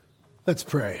Let's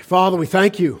pray. Father, we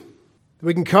thank you that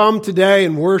we can come today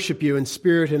and worship you in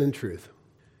spirit and in truth.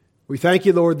 We thank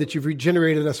you, Lord, that you've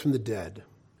regenerated us from the dead.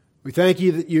 We thank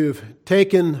you that you've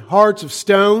taken hearts of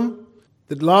stone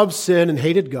that loved sin and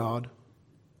hated God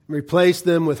and replaced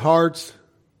them with hearts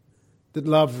that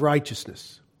love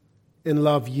righteousness and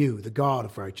love you, the God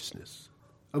of righteousness.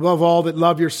 Above all, that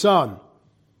love your Son,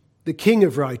 the King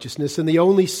of righteousness and the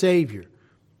only Savior,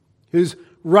 whose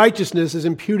righteousness is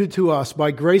imputed to us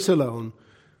by grace alone,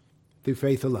 through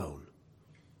faith alone.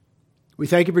 We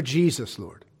thank you for Jesus,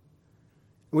 Lord.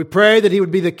 And we pray that he would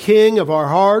be the King of our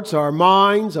hearts, our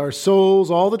minds, our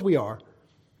souls, all that we are.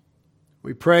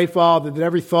 We pray, Father, that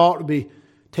every thought would be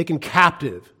taken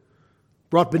captive,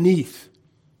 brought beneath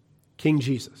King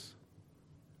Jesus.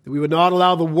 That we would not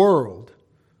allow the world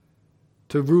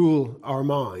to rule our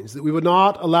minds. That we would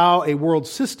not allow a world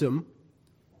system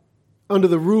under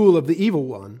the rule of the evil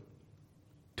one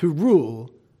to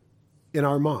rule in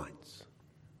our minds.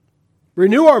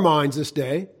 Renew our minds this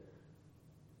day,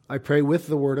 I pray, with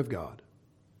the Word of God.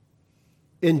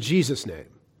 In Jesus' name,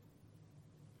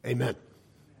 amen.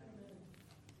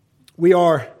 We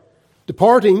are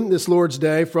departing this Lord's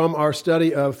Day from our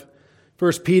study of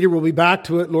 1 Peter. We'll be back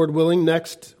to it, Lord willing,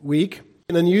 next week.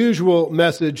 An unusual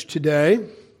message today,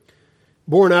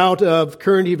 born out of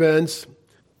current events.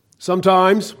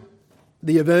 Sometimes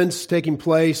the events taking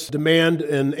place demand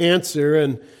an answer,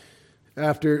 and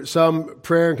after some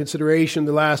prayer and consideration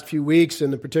the last few weeks,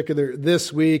 and in particular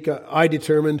this week, I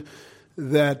determined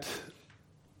that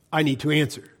I need to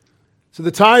answer. So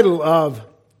the title of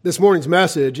this morning's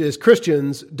message is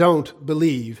Christians Don't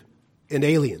Believe in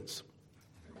Aliens.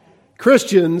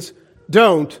 Christians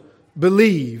don't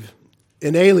believe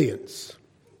in aliens.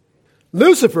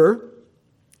 Lucifer,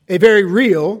 a very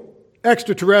real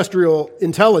extraterrestrial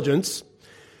intelligence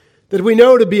that we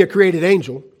know to be a created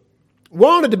angel,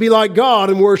 wanted to be like God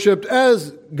and worshipped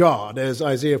as God, as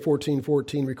Isaiah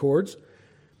 14:14 records.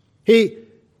 He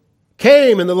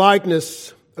came in the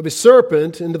likeness of a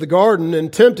serpent into the garden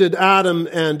and tempted Adam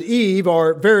and Eve,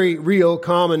 our very real,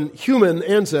 common human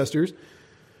ancestors,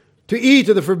 to eat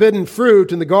of the forbidden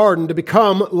fruit in the garden to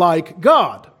become like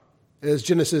God, as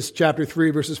Genesis chapter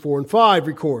 3, verses 4 and 5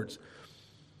 records.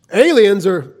 Aliens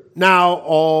are now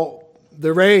all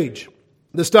the rage.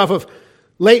 The stuff of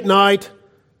late night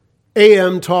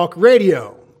AM talk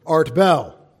radio. Art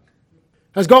Bell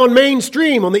has gone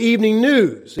mainstream on the evening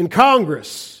news, in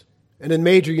Congress, and in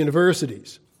major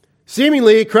universities.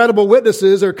 Seemingly credible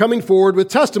witnesses are coming forward with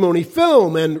testimony,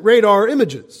 film, and radar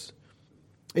images.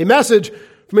 A message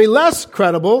from a less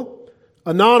credible,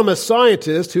 anonymous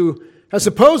scientist who has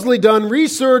supposedly done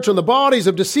research on the bodies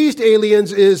of deceased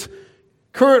aliens is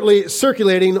currently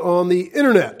circulating on the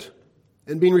internet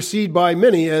and being received by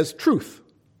many as truth.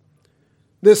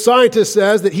 This scientist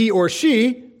says that he or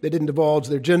she, they didn't divulge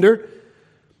their gender,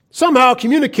 somehow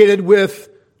communicated with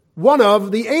one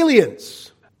of the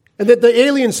aliens, and that the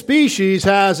alien species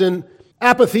has an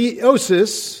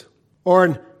apotheosis, or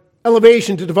an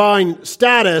elevation to divine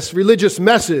status, religious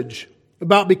message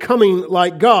about becoming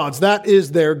like gods. That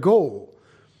is their goal.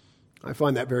 I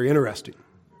find that very interesting.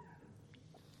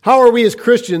 How are we as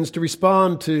Christians to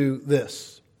respond to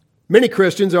this? Many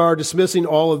Christians are dismissing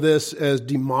all of this as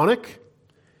demonic.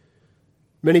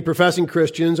 Many professing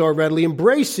Christians are readily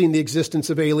embracing the existence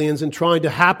of aliens and trying to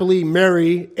happily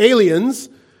marry aliens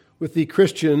with the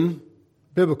Christian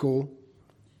biblical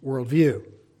worldview.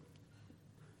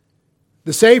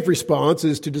 The safe response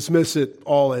is to dismiss it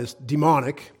all as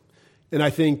demonic, and I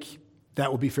think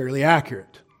that would be fairly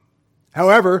accurate.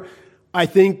 However, I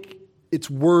think it's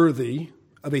worthy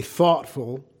of a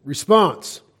thoughtful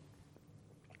response.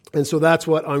 And so that's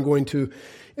what I'm going to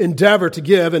endeavor to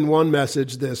give in one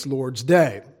message this Lord's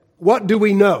Day. What do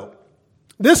we know?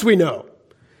 This we know.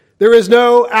 There is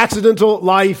no accidental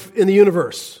life in the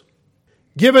universe.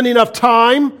 Given enough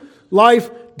time, life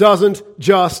doesn't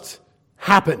just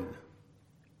happen.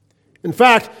 In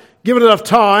fact, given enough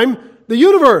time, the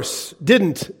universe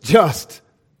didn't just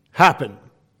happen.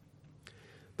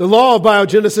 The law of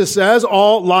biogenesis says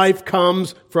all life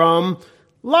comes from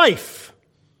life.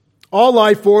 All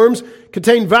life forms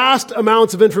contain vast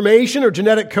amounts of information or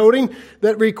genetic coding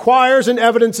that requires and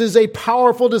evidences a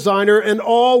powerful designer and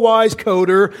all-wise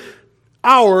coder,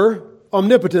 our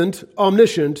omnipotent,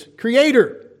 omniscient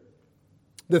Creator.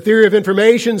 The theory of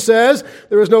information says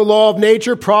there is no law of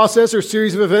nature, process, or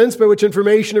series of events by which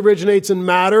information originates in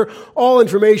matter. All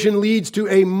information leads to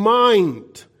a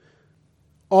mind.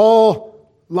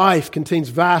 All life contains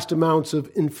vast amounts of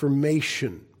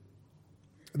information.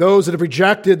 Those that have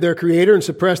rejected their Creator and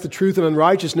suppressed the truth and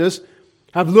unrighteousness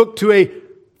have looked to a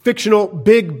fictional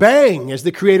Big Bang as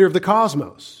the creator of the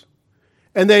cosmos.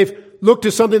 And they've looked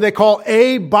to something they call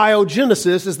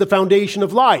abiogenesis as the foundation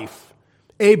of life.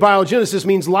 Abiogenesis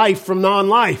means life from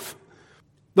non-life.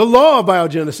 The law of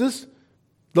biogenesis,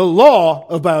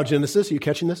 are you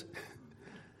catching this?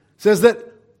 Says that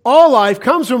all life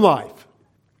comes from life.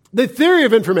 The theory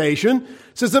of information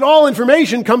says that all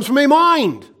information comes from a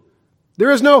mind.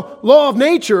 There is no law of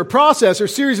nature, a process, or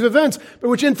series of events by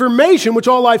which information, which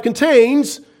all life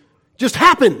contains, just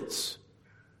happens.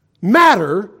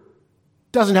 Matter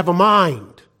doesn't have a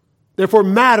mind. Therefore,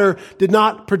 matter did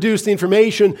not produce the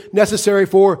information necessary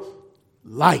for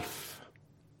life.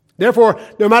 Therefore,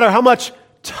 no matter how much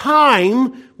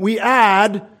time we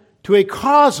add to a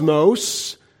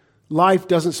cosmos, life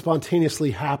doesn't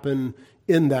spontaneously happen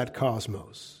in that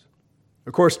cosmos.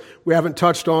 Of course, we haven't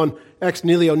touched on ex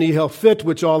nihilo nihil fit,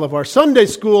 which all of our Sunday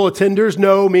school attenders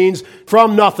know means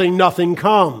from nothing, nothing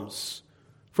comes.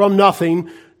 From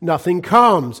nothing, nothing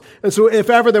comes. And so if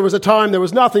ever there was a time there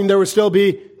was nothing, there would still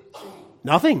be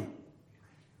nothing.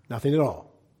 Nothing at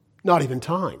all. Not even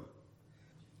time.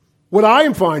 What I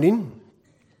am finding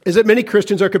is that many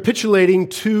Christians are capitulating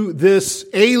to this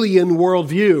alien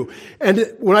worldview.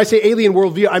 And when I say alien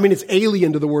worldview, I mean it's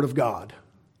alien to the Word of God.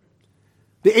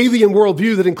 The alien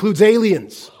worldview that includes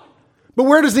aliens. But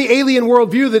where does the alien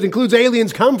worldview that includes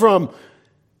aliens come from?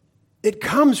 It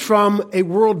comes from a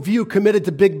worldview committed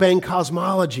to Big Bang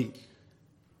cosmology,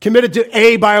 committed to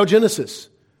abiogenesis,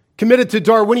 committed to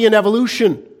Darwinian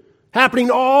evolution,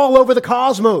 happening all over the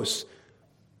cosmos.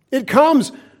 It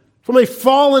comes from a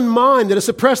fallen mind that has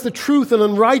suppressed the truth and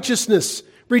unrighteousness,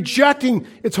 rejecting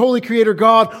its holy creator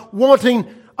God, wanting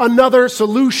another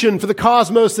solution for the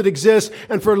cosmos that exists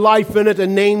and for life in it,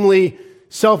 and namely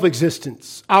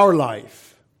self-existence, our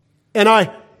life. And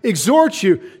I exhort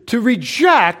you to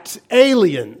reject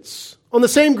aliens on the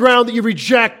same ground that you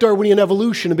reject Darwinian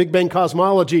evolution and Big Bang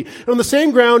cosmology, and on the same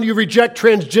ground you reject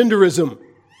transgenderism.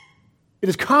 It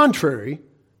is contrary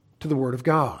to the Word of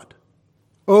God.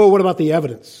 Oh, what about the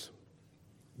evidence?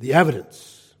 The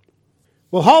evidence.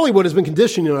 Well, Hollywood has been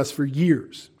conditioning us for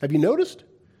years. Have you noticed?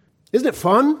 Isn't it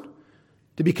fun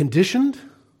to be conditioned?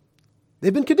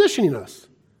 They've been conditioning us.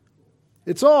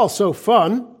 It's all so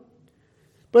fun.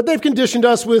 But they've conditioned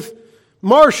us with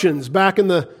Martians back in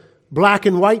the black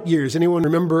and white years. Anyone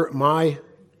remember my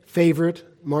favorite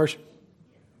Martian?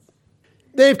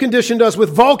 They've conditioned us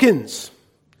with Vulcans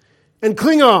and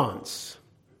Klingons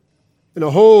and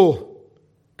a whole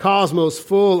cosmos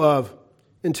full of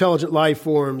intelligent life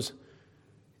forms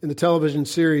in the television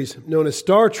series known as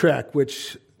Star Trek,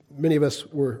 which many of us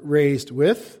were raised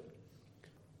with.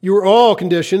 You were all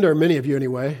conditioned, or many of you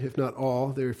anyway, if not all,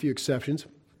 there are a few exceptions,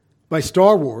 by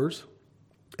Star Wars.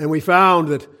 And we found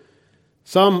that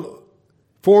some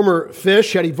former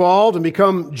fish had evolved and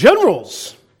become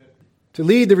generals to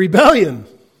lead the rebellion.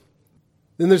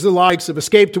 Then there's the likes of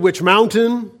Escape to Witch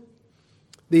Mountain,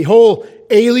 the whole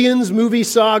Aliens movie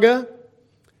saga,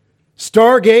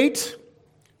 Stargate,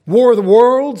 War of the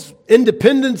Worlds,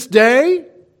 Independence Day,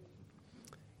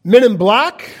 Men in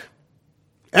Black,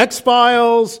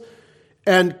 X-Files,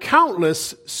 and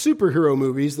countless superhero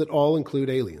movies that all include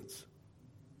aliens.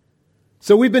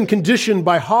 So we've been conditioned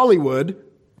by Hollywood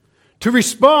to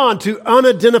respond to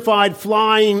unidentified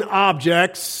flying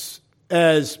objects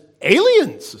as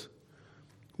aliens.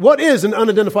 What is an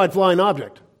unidentified flying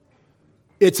object?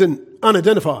 It's an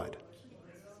unidentified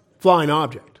flying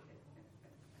object.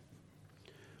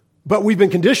 But we've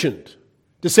been conditioned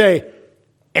to say,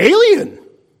 alien.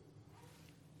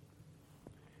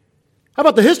 How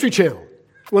about the History Channel?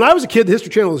 When I was a kid, the History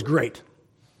Channel was great.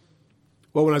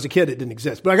 Well, when I was a kid, it didn't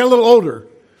exist. But I got a little older.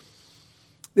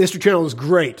 The History Channel was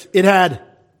great. It had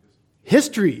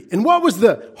history. And what was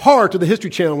the heart of the History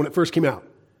Channel when it first came out?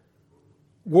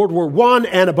 World War I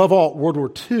and, above all, World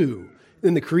War II.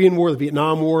 Then the Korean War, the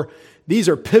Vietnam War. These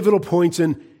are pivotal points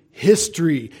in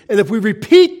history. And if we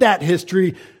repeat that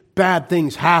history, bad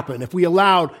things happen. If we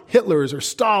allowed Hitlers or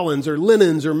Stalins or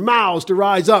Lenins or Maos to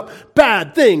rise up,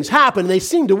 bad things happen. They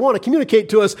seem to want to communicate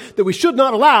to us that we should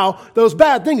not allow those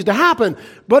bad things to happen.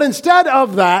 But instead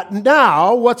of that,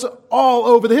 now what's all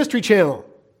over the History Channel?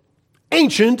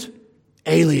 Ancient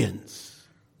aliens.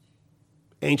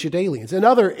 Ancient aliens and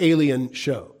other alien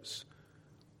shows.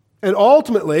 And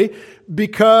ultimately,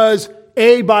 because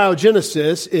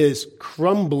abiogenesis is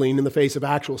crumbling in the face of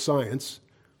actual science,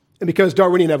 and because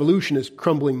Darwinian evolution is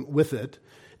crumbling with it,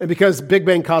 and because Big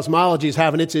Bang cosmology is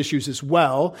having its issues as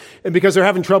well, and because they're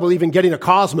having trouble even getting a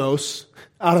cosmos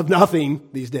out of nothing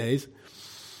these days,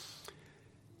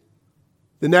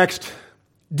 the next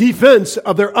defense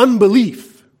of their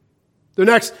unbelief Their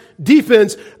next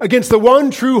defense against the one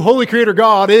true holy creator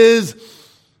God is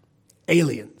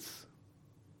aliens.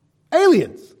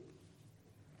 Aliens.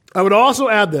 I would also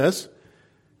add this,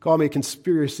 call me a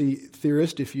conspiracy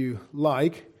theorist if you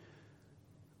like,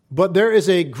 but there is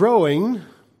a growing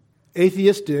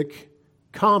atheistic,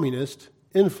 communist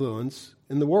influence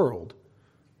in the world.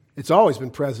 It's always been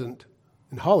present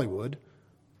in Hollywood,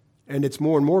 and it's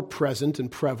more and more present and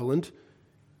prevalent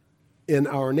in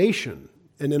our nation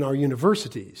and in our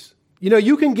universities. You know,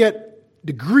 you can get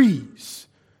degrees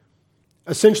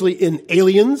essentially in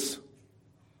aliens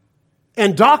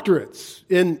and doctorates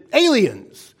in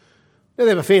aliens. Now, they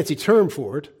have a fancy term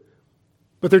for it,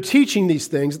 but they're teaching these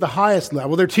things at the highest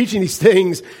level. They're teaching these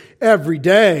things every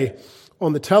day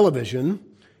on the television.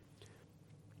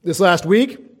 This last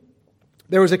week,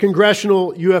 there was a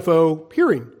congressional UFO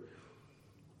hearing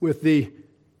with the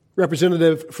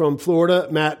representative from Florida,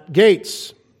 Matt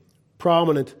Gaetz,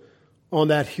 prominent on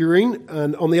that hearing.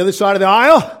 And on the other side of the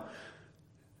aisle,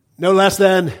 no less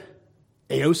than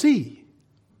AOC.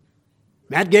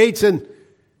 Matt Gaetz and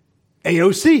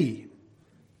AOC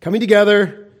coming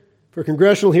together for a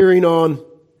congressional hearing on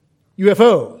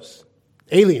UFOs,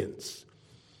 aliens.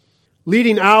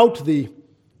 Leading out the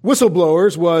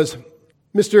whistleblowers was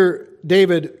Mr.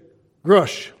 David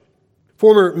Grush,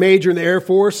 former major in the Air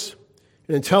Force,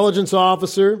 an intelligence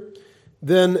officer,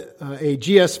 then a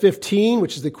GS-15,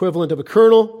 which is the equivalent of a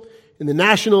colonel, in the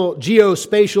National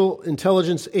Geospatial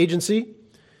Intelligence Agency.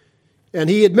 And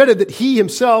he admitted that he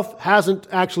himself hasn't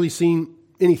actually seen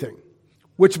anything,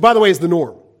 which, by the way, is the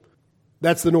norm.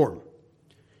 That's the norm.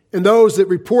 And those that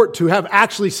report to have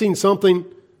actually seen something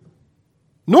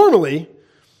normally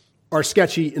are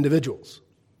sketchy individuals.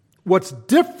 What's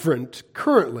different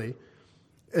currently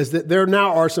is that there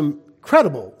now are some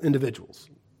credible individuals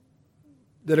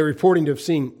that are reporting to have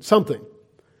seen something.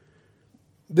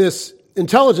 This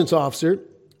intelligence officer,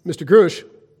 Mr. Grush,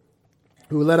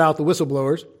 who let out the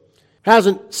whistleblowers,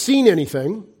 hasn't seen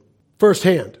anything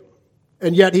firsthand.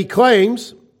 And yet he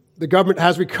claims the government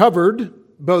has recovered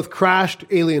both crashed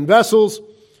alien vessels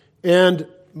and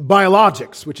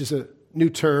biologics, which is a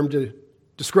new term to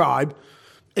describe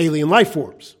alien life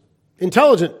forms,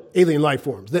 intelligent alien life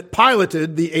forms that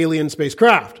piloted the alien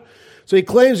spacecraft. So he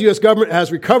claims the U.S. government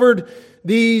has recovered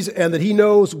these and that he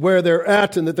knows where they're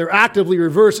at and that they're actively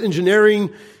reverse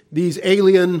engineering these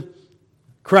alien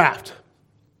craft.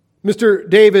 Mr.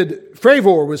 David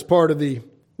Fravor was part of the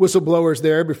whistleblowers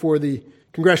there before the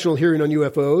congressional hearing on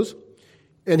UFOs,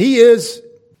 and he is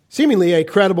seemingly a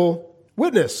credible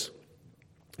witness.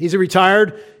 He's a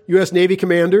retired U.S. Navy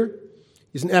commander.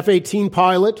 He's an F-18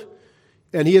 pilot,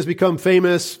 and he has become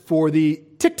famous for the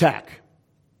Tic Tac,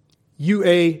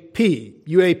 UAP.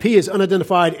 UAP is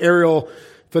unidentified aerial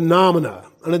phenomena.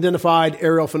 Unidentified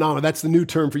aerial phenomena. That's the new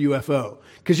term for UFO.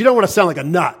 Because you don't want to sound like a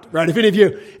nut, right? If any of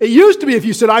you, it used to be if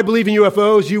you said, I believe in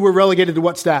UFOs, you were relegated to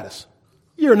what status?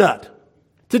 You're a nut.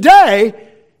 Today,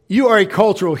 you are a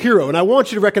cultural hero, and I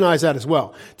want you to recognize that as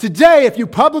well. Today, if you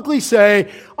publicly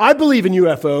say, I believe in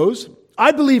UFOs,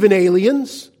 I believe in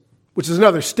aliens, which is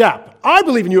another step. I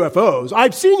believe in UFOs.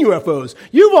 I've seen UFOs.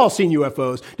 You've all seen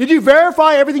UFOs. Did you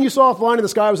verify everything you saw flying in the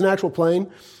sky was an actual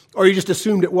plane? Or you just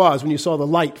assumed it was when you saw the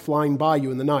light flying by you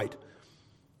in the night?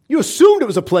 You assumed it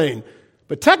was a plane.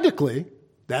 But technically,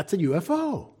 that's a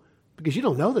UFO. Because you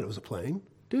don't know that it was a plane,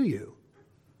 do you?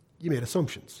 You made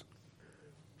assumptions.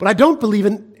 But I don't believe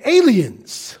in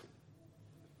aliens.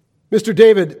 Mr.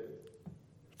 David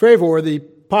Fravor, the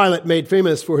pilot made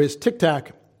famous for his Tic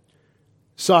Tac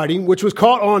sighting, which was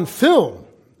caught on film.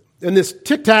 And this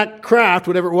Tic Tac craft,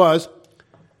 whatever it was,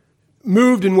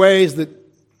 moved in ways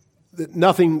that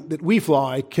nothing that we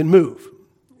fly can move.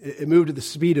 It moved at the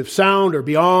speed of sound or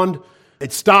beyond.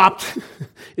 It stopped.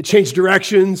 It changed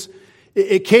directions.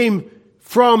 It came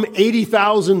from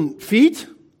 80,000 feet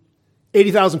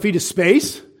of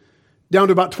space, down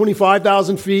to about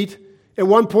 25,000 feet. At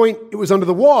one point, it was under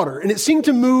the water. And it seemed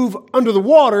to move under the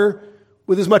water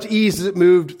with as much ease as it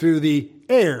moved through the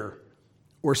air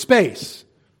or space.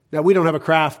 Now, we don't have a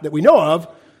craft that we know of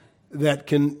that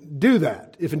can do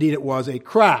that, if indeed it was a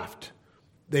craft.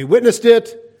 They witnessed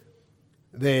it.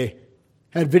 They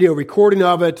had video recording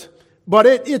of it. But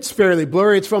it's fairly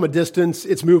blurry. It's from a distance.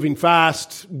 It's moving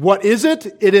fast. What is it?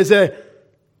 It is an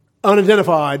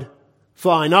unidentified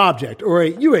flying object, or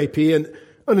a UAP, an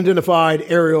unidentified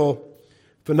aerial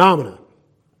phenomena,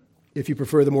 if you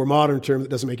prefer the more modern term that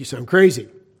doesn't make you sound crazy.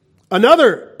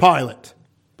 Another pilot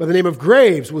by the name of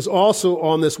Graves was also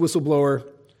on this whistleblower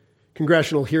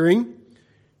congressional hearing,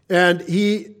 and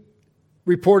he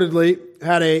reportedly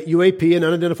had a UAP, an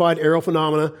unidentified aerial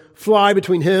phenomena, fly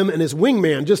between him and his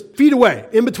wingman, just feet away,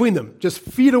 in between them, just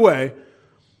feet away.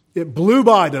 It blew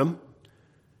by them.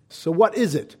 So what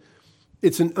is it?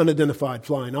 It's an unidentified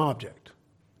flying object.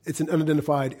 It's an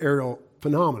unidentified aerial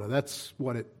phenomena. That's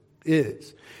what it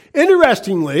is.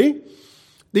 Interestingly,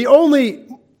 the only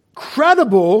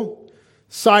credible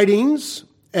sightings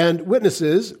and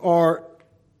witnesses are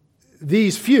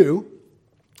these few,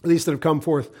 at least that have come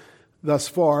forth thus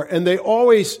far, and they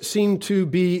always seem to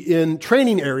be in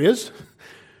training areas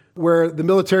where the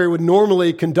military would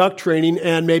normally conduct training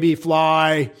and maybe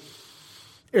fly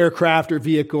aircraft or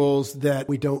vehicles that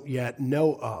we don't yet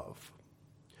know of.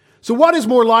 So what is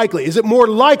more likely? Is it more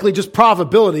likely, just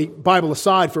probability, Bible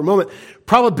aside for a moment,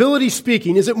 probability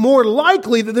speaking, is it more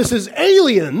likely that this is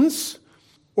aliens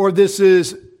or this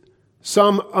is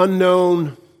some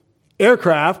unknown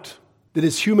aircraft that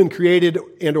is human created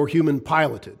and or human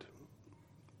piloted?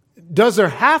 Does there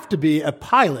have to be a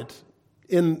pilot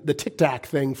in the Tic Tac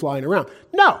thing flying around?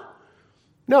 No,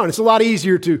 and it's a lot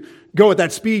easier to go at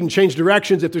that speed and change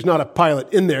directions if there's not a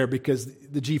pilot in there because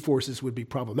the G-forces would be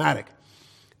problematic.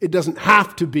 It doesn't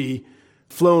have to be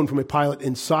flown from a pilot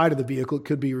inside of the vehicle. It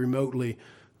could be remotely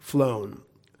flown.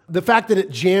 The fact that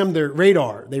it jammed their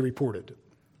radar, they reported.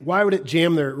 Why would it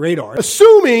jam their radar?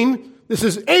 Assuming this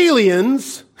is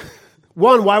aliens,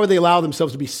 one, why would they allow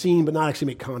themselves to be seen but not actually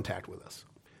make contact with us?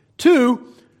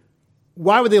 Two,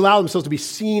 why would they allow themselves to be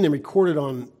seen and recorded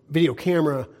on video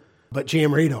camera but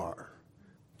jam radar?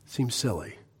 Seems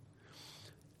silly.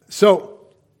 So,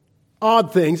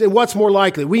 odd things. And what's more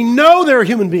likely? We know there are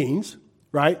human beings,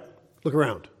 right? Look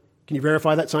around. Can you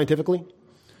verify that scientifically?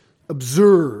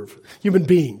 Observe human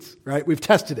beings, right? We've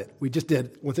tested it. We just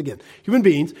did, once again. Human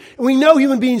beings. And we know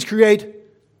human beings create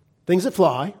things that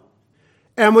fly.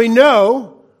 And we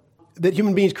know that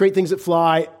human beings create things that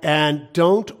fly and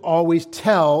don't always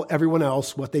tell everyone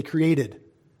else what they created.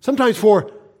 Sometimes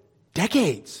for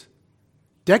decades.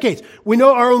 Decades. We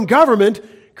know our own government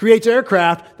creates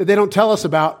aircraft that they don't tell us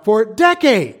about for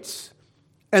decades.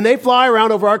 And they fly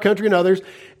around over our country and others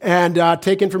and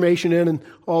take information in and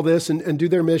all this and do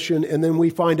their mission. And then we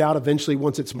find out eventually,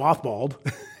 once it's mothballed,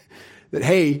 that,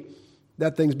 hey,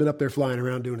 that thing's been up there flying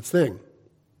around doing its thing.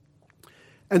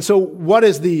 And so what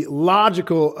is the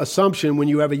logical assumption when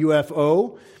you have a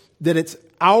UFO? That it's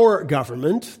our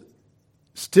government,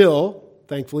 still,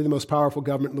 thankfully, the most powerful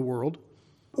government in the world,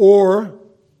 or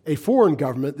a foreign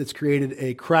government that's created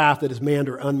a craft that is manned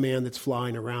or unmanned that's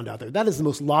flying around out there. That is the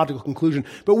most logical conclusion.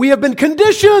 But we have been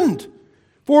conditioned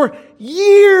for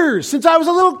years. Since I was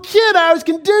a little kid, I was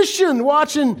conditioned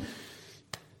watching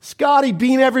Scotty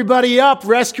beam everybody up,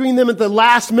 rescuing them at the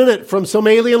last minute from some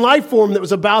alien life form that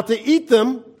was about to eat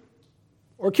them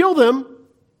or kill them.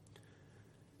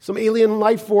 Some alien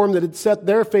life form that had set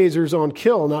their phasers on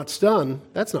kill, not stun.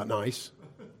 That's not nice.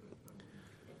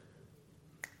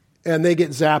 And they get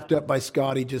zapped up by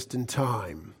Scotty just in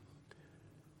time.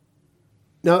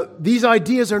 Now, these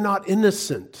ideas are not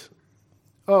innocent.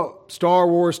 Oh, Star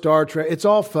Wars, Star Trek, it's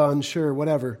all fun, sure,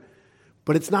 whatever.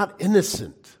 But it's not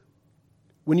innocent.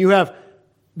 When you have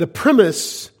the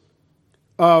premise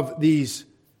of these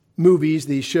movies,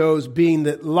 these shows, being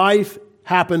that life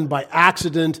happened by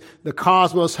accident, the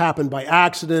cosmos happened by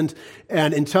accident,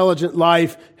 and intelligent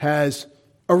life has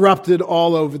erupted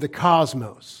all over the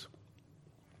cosmos.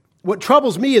 What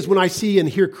troubles me is when I see and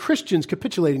hear Christians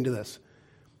capitulating to this.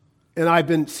 And I've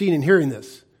been seeing and hearing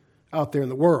this out there in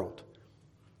the world.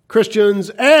 Christians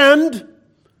and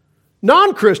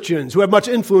non-Christians who have much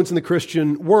influence in the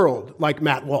Christian world, like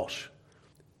Matt Walsh.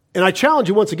 And I challenge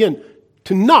you once again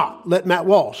to not let Matt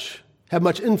Walsh have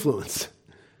much influence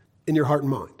in your heart and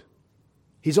mind.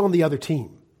 He's on the other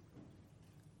team.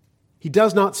 He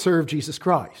does not serve Jesus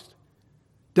Christ.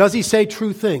 Does he say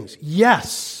true things?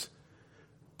 Yes.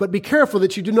 But be careful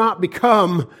that you do not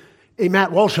become a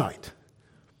Matt Walshite.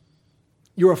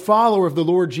 You're a follower of the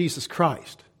Lord Jesus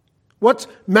Christ. What's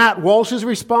Matt Walsh's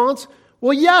response?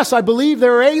 Well, yes, I believe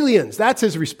there are aliens. That's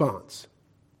his response.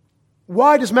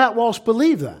 Why does Matt Walsh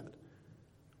believe that?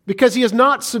 Because he has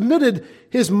not submitted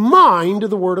his mind to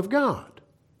the Word of God.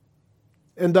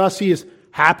 And thus he is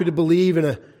happy to believe in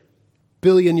a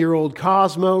billion-year-old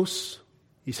cosmos.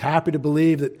 He's happy to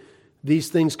believe that these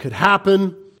things could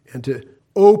happen and to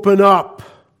open up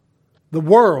the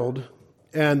world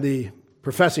and the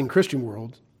professing Christian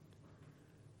world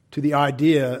to the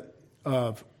idea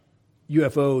of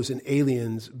UFOs and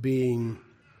aliens being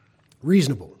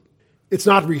reasonable. It's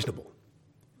not reasonable.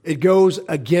 It goes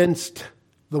against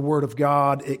the Word of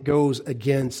God. It goes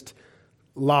against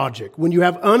logic. When you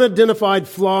have unidentified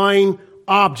flying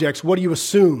objects, what do you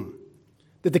assume?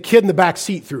 that the kid in the back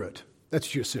seat threw it. That's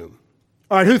what you assume.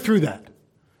 All right, who threw that?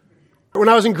 When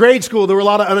I was in grade school, there were a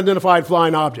lot of unidentified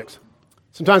flying objects.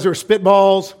 Sometimes there were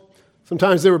spitballs.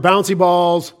 Sometimes there were bouncy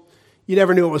balls. You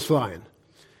never knew it was flying.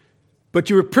 But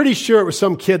you were pretty sure it was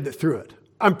some kid that threw it.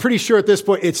 I'm pretty sure at this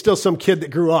point it's still some kid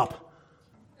that grew up.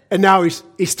 And now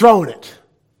he's throwing it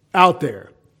out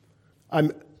there.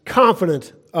 I'm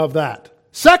confident of that.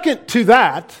 Second to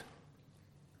that,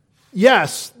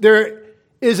 yes, there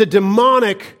is a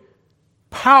demonic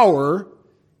power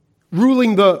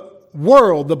ruling the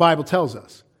world, the Bible tells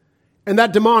us. And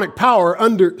that demonic power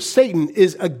under Satan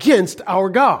is against our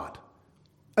God.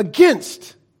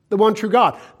 Against the one true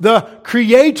God. The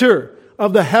creator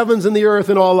of the heavens and the earth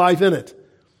and all life in it.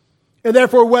 And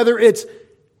therefore, whether it's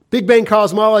Big Bang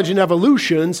cosmology and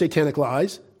evolution, satanic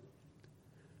lies,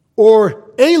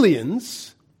 or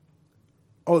aliens,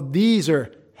 these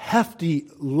are hefty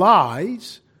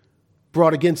lies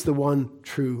brought against the one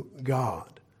true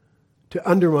God to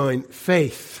undermine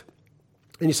faith.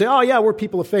 And you say, oh yeah, we're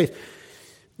people of faith.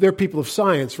 They're people of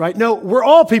science, right? No, we're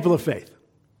all people of faith.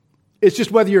 It's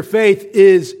just whether your faith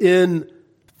is in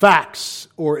facts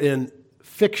or in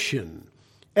fiction.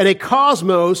 And a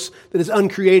cosmos that is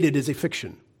uncreated is a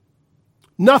fiction.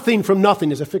 Nothing from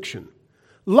nothing is a fiction.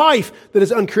 Life that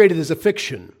is uncreated is a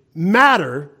fiction.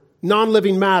 Matter,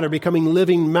 non-living matter becoming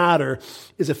living matter,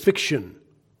 is a fiction.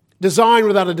 Design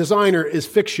without a designer is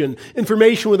fiction.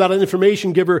 Information without an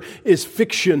information giver is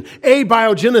fiction.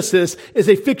 Abiogenesis is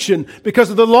a fiction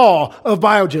because of the law of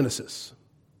biogenesis.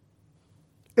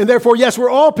 And therefore, yes, we're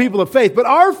all people of faith, but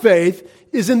our faith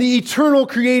is in the eternal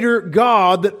creator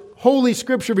God that Holy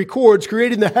Scripture records,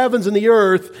 creating the heavens and the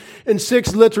earth in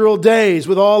 6 literal days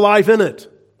with all life in it.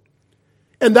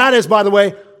 And that is, by the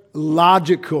way,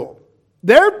 logical.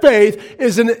 Their faith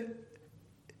is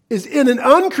in an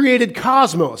uncreated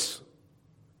cosmos.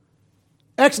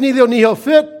 Ex nihilo nihil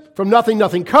fit, from nothing,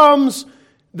 nothing comes.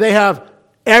 They have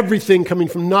everything coming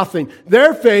from nothing.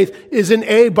 Their faith is in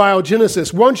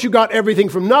abiogenesis. Once you got everything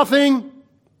from nothing,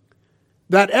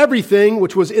 that everything,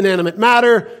 which was inanimate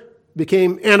matter,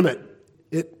 became animate.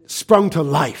 It sprung to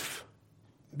life.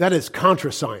 That is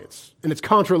contra science. And it's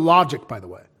contra logic, by the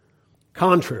way.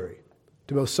 Contrary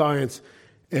to both science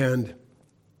and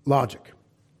logic.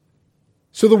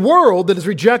 So the world that has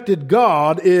rejected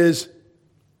God is,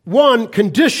 1,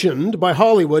 conditioned by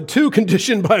Hollywood, 2,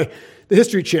 conditioned by the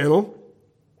History Channel,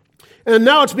 and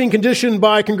now it's being conditioned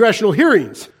by congressional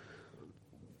hearings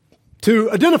to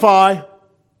identify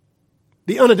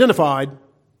the unidentified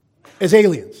as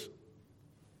aliens.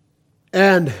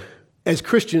 And as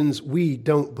Christians, we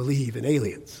don't believe in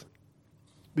aliens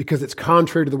because it's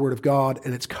contrary to the Word of God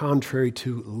and it's contrary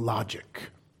to logic.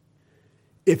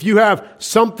 If you have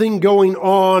something going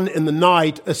on in the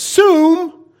night,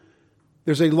 assume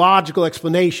there's a logical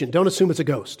explanation. Don't assume it's a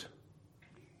ghost.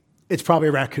 It's probably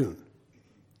a raccoon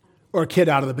or a kid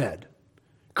out of the bed.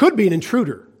 Could be an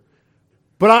intruder.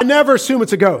 But I never assume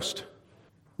it's a ghost.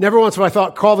 Never once have I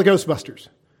thought, call the Ghostbusters.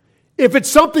 If it's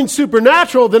something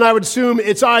supernatural, then I would assume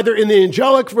it's either in the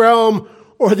angelic realm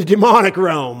or the demonic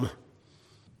realm.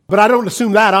 But I don't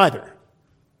assume that either.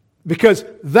 Because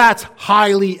that's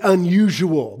highly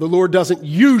unusual. The Lord doesn't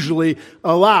usually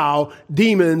allow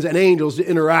demons and angels to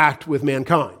interact with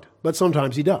mankind. But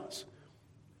sometimes He does.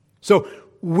 So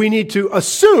we need to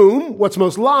assume what's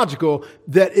most logical,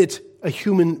 that it's a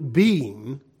human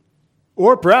being.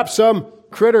 Or perhaps some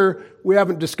critter we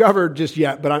haven't discovered just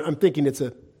yet. But I'm thinking it's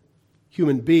a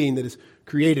human being that is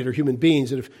created, or human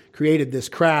beings that have created this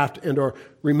craft and are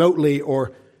remotely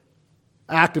or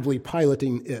actively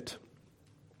piloting it.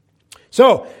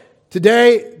 So,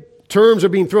 today, terms are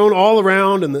being thrown all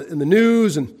around in the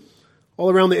news and all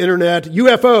around the internet.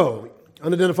 UFO,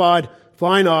 unidentified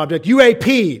flying object.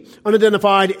 UAP,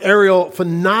 unidentified aerial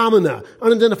phenomena.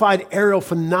 Unidentified aerial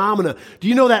phenomena. Do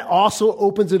you know that also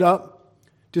opens it up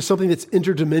to something that's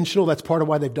interdimensional? That's part of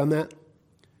why they've done that.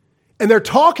 And they're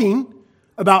talking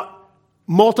about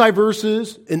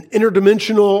multiverses and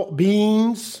interdimensional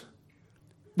beings.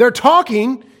 They're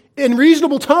talking in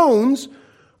reasonable tones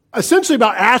essentially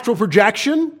about astral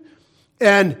projection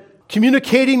and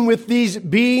communicating with these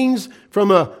beings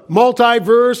from a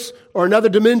multiverse or another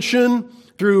dimension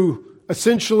through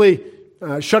essentially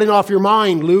shutting off your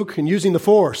mind, Luke, and using the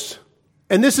Force.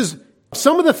 And this is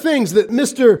some of the things that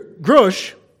Mr.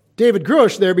 Grush, David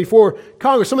Grush there before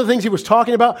Congress, some of the things he was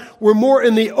talking about were more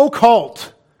in the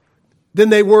occult than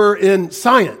they were in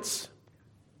science.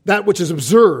 That which is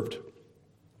observed,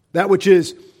 that which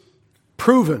is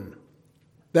proven,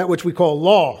 that which we call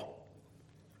law.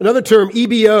 Another term,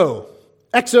 EBO,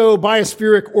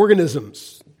 exobiospheric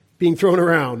organisms, being thrown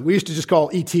around. We used to just call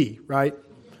ET, right?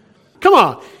 Come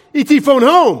on, E.T. phone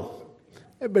home.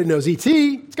 Everybody knows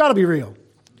E.T. It's got to be real.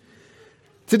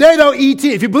 Today, though,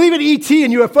 E.T., if you believe in E.T.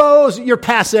 and UFOs, you're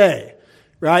passé,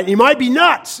 right? You might be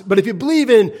nuts, but if you believe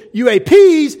in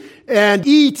UAPs and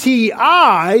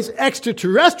ETIs,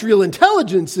 extraterrestrial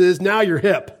intelligences, now you're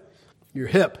hip. You're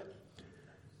hip.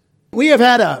 We have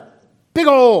had a big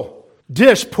old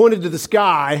dish pointed to the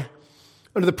sky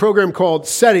under the program called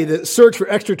SETI, the Search for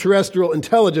Extraterrestrial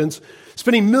Intelligence,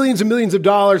 spending millions and millions of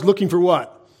dollars looking for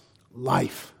what?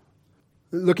 Life.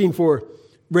 Looking for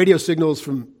radio signals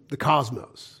from the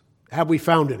cosmos. Have we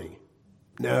found any?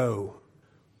 No.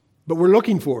 But we're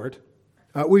looking for it.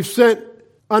 We've sent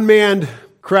unmanned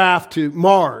craft to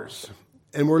Mars,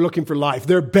 and we're looking for life.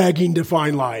 They're begging to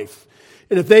find life.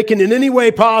 And if they can in any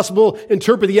way possible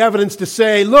interpret the evidence to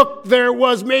say, look, there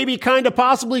was maybe kind of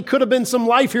possibly could have been some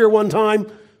life here one time,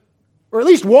 or at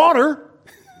least water,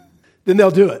 then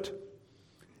they'll do it.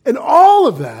 And all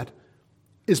of that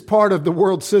is part of the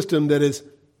world system that is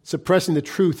suppressing the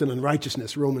truth and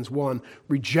unrighteousness, Romans 1,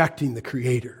 rejecting the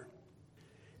Creator.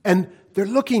 And they're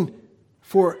looking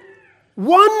for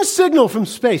one signal from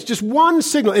space, just one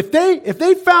signal. If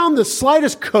they found the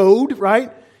slightest code,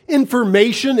 right,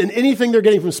 information in anything they're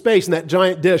getting from space in that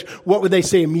giant dish, what would they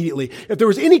say immediately? If there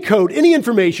was any code, any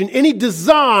information, any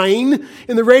design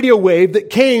in the radio wave that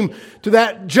came to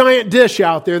that giant dish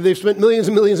out there they've spent millions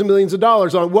and millions and millions of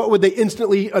dollars on, what would they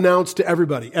instantly announce to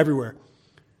everybody, everywhere?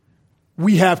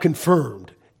 We have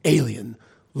confirmed alien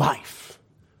life.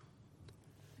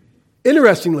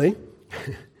 Interestingly,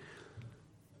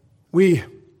 we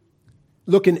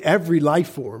look in every life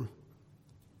form.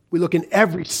 We look in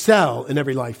every cell in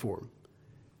every life form.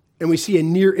 And we see a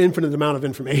near infinite amount of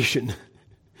information.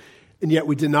 And yet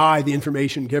we deny the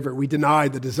information giver. We deny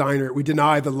the designer. We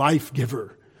deny the life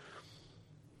giver.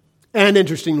 And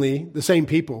interestingly, the same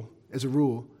people, as a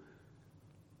rule,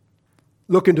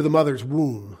 look into the mother's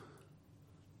womb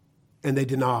and they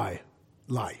deny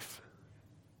life.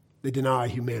 They deny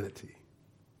humanity.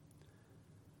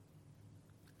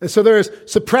 And so there is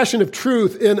suppression of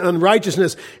truth in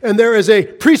unrighteousness, and there is a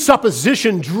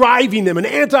presupposition driving them, an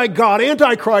anti-God,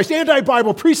 anti-Christ,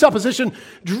 anti-Bible presupposition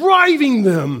driving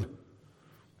them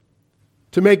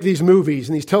to make these movies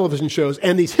and these television shows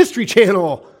and these History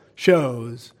Channel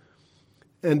shows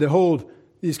and to hold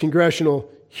these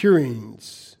congressional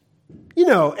hearings. You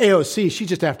know, AOC, she's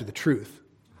just after the truth.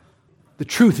 The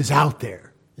truth is out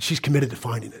there, and she's committed to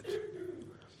finding it.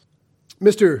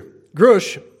 Mr.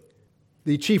 Grush,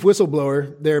 the chief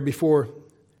whistleblower there before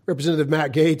Representative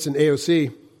Matt Gaetz and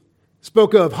AOC,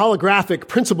 spoke of holographic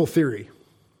principle theory.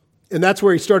 And that's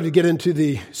where he started to get into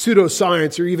the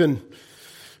pseudoscience or even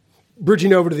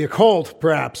bridging over to the occult,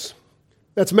 perhaps.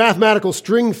 That's mathematical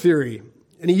string theory.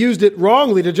 And he used it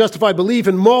wrongly to justify belief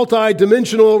in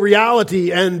multi-dimensional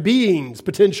reality and beings,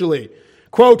 potentially.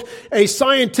 Quote, a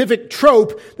scientific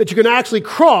trope that you can actually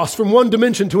cross from one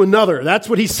dimension to another. That's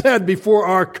what he said before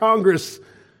our Congress,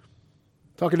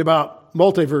 talking about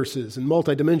multiverses and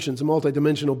multidimensions and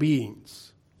multidimensional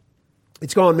beings.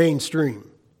 It's gone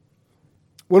mainstream.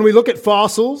 When we look at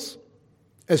fossils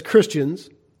as Christians,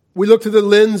 we look through the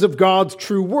lens of God's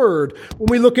true word. When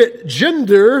we look at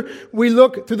gender, we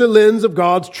look through the lens of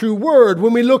God's true word.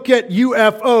 When we look at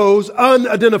UFOs,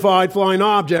 unidentified flying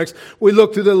objects, we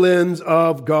look through the lens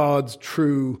of God's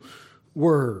true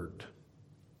word.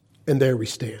 And there we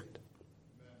stand.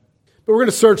 But we're going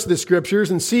to search the scriptures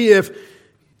and see if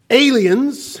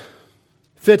aliens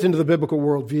fit into the biblical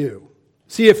worldview.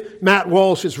 See if Matt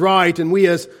Walsh is right and we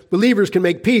as believers can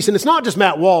make peace. And it's not just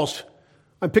Matt Walsh.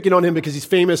 I'm picking on him because he's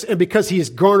famous and because he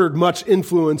has garnered much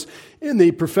influence in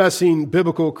the professing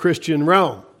biblical Christian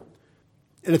realm.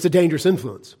 And it's a dangerous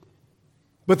influence.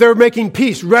 But they're making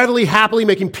peace, readily, happily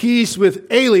making peace with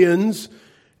aliens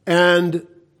and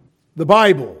the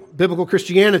Bible, biblical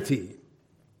Christianity.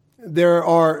 There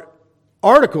are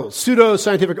articles,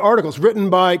 pseudo-scientific articles written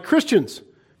by Christians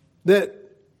that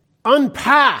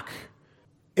unpack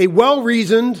a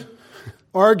well-reasoned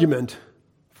argument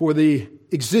for the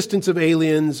existence of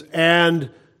aliens and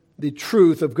the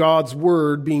truth of God's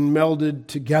word being melded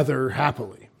together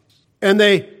happily. And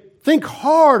they think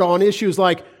hard on issues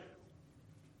like,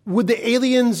 would the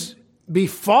aliens be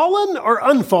fallen or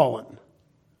unfallen?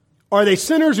 Are they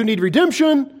sinners who need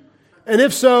redemption? And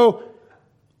if so,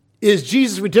 is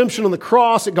Jesus' redemption on the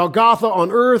cross at Golgotha on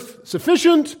earth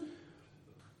sufficient,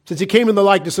 since he came in the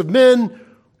likeness of men?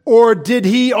 Or did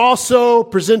he also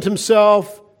present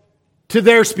himself to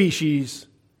their species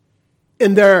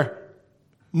in their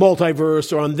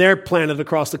multiverse or on their planet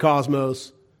across the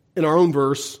cosmos in our own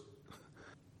verse?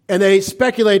 And they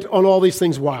speculate on all these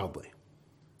things wildly.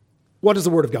 What does the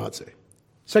Word of God say?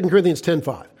 2 Corinthians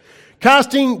 10:5.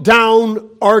 Casting down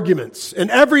arguments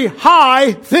and every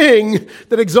high thing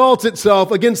that exalts itself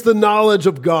against the knowledge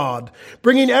of God,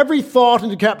 bringing every thought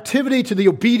into captivity to the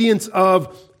obedience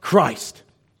of Christ.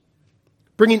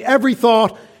 Bringing every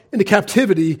thought into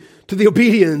captivity to the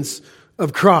obedience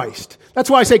of Christ. That's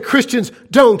why I say Christians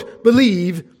don't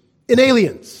believe in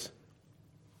aliens.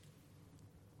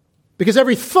 Because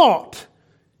every thought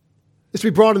is to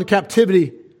be brought into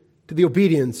captivity to the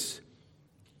obedience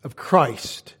of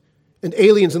Christ. And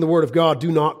aliens in the Word of God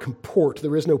do not comport.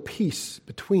 There is no peace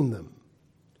between them.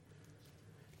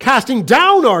 Casting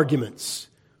down arguments.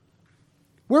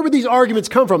 Where would these arguments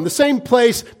come from? The same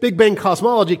place Big Bang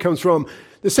cosmology comes from.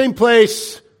 The same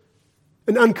place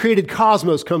an uncreated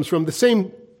cosmos comes from. The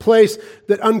same place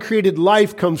that uncreated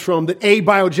life comes from. That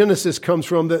abiogenesis comes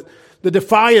from. That the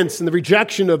defiance and the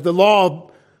rejection of the law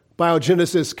of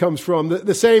biogenesis comes from.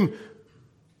 The same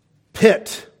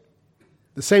pit.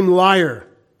 The same liar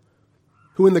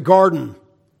who in the garden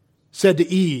said to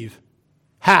Eve,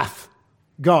 hath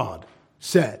God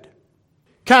said.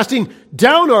 Casting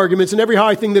down arguments and every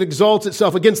high thing that exalts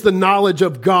itself against the knowledge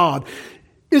of God.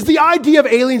 Is the idea of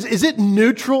aliens, is it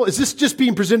neutral? Is this just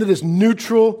being presented as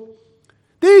neutral?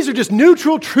 These are just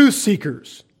neutral truth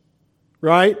seekers,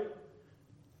 right?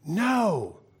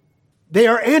 No. They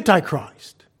are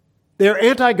antichrist. They are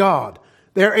anti-God.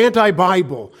 They're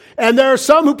anti-Bible. And there are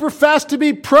some who profess to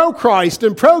be pro-Christ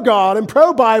and pro-God and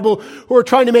pro-Bible who are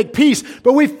trying to make peace.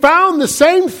 But we found the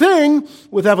same thing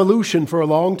with evolution for a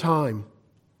long time.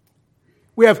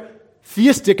 We have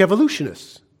theistic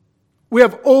evolutionists. We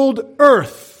have old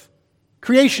earth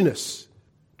creationists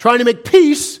trying to make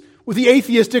peace with the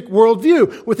atheistic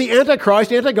worldview, with the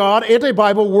anti-Christ, anti-God,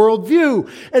 anti-Bible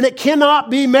worldview. And it cannot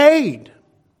be made.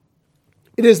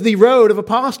 It is the road of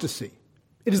apostasy.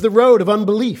 It is the road of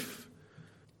unbelief,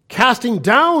 casting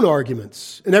down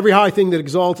arguments and every high thing that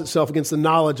exalts itself against the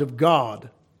knowledge of God.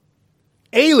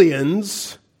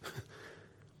 Aliens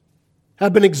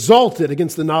have been exalted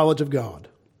against the knowledge of God,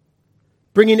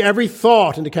 bringing every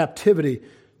thought into captivity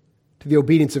to the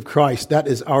obedience of Christ. That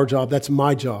is our job. That's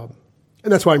my job.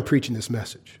 And that's why I'm preaching this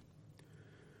message.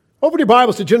 Open your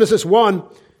Bibles to Genesis 1,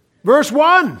 verse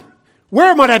 1.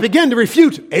 Where might I begin to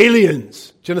refute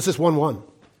aliens? Genesis 1:1.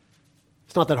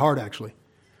 It's not that hard, actually.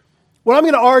 What I'm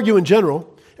going to argue in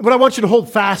general, and what I want you to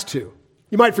hold fast to,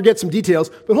 you might forget some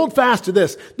details, but hold fast to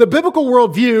this. The biblical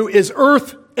worldview is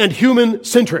earth and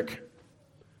human-centric.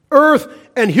 Earth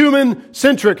and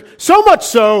human-centric. So much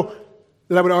so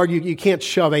that I would argue you can't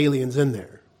shove aliens in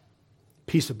there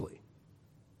peaceably.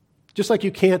 Just like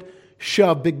you can't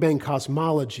shove Big Bang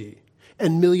cosmology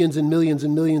and millions and millions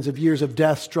and millions of years of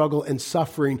death, struggle, and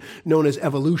suffering known as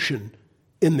evolution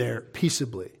in there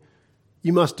peaceably.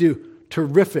 You must do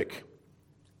terrific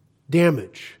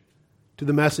damage to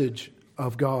the message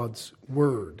of God's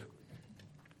Word.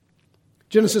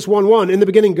 Genesis 1:1, in the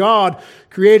beginning God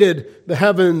created the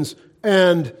heavens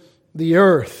and the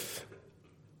earth.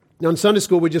 Now in Sunday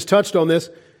school we just touched on this,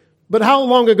 but how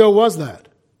long ago was that?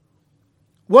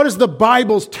 What is the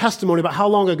Bible's testimony about how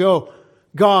long ago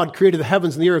God created the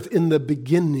heavens and the earth in the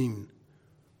beginning?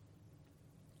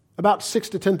 About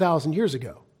 6,000 to 10,000 years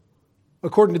ago,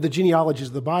 according to the genealogies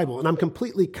of the Bible. And I'm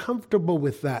completely comfortable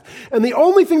with that. And the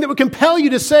only thing that would compel you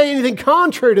to say anything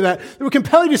contrary to that would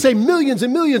compel you to say millions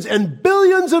and millions and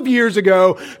billions of years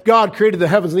ago, God created the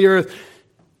heavens and the earth,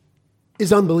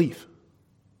 is unbelief,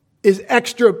 is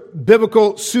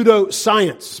extra-biblical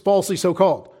pseudo-science, falsely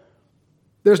so-called.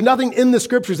 There's nothing in the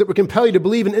Scriptures that would compel you to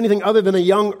believe in anything other than a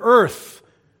young earth.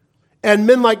 And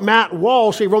men like Matt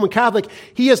Walsh, a Roman Catholic,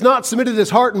 he has not submitted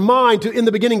his heart and mind to in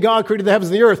the beginning God created the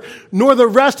heavens and the earth, nor the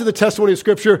rest of the testimony of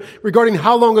Scripture regarding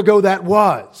how long ago that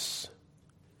was.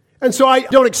 And so I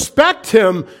don't expect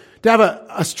him to have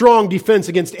a strong defense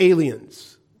against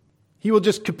aliens. He will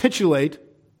just capitulate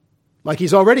like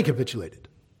he's already capitulated.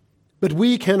 But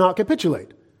we cannot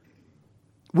capitulate.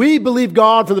 We believe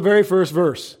God from the very first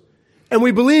verse. And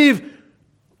we believe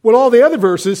what all the other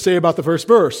verses say about the first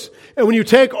verse. And when you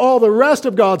take all the rest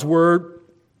of God's Word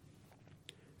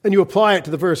and you apply it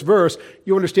to the first verse,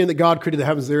 you understand that God created the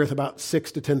heavens and the earth about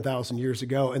 6,000 to 10,000 years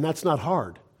ago, and that's not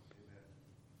hard.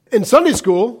 In Sunday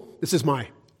school, this is my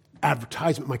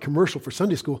advertisement, my commercial for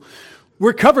Sunday school,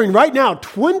 we're covering right now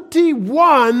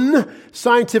 21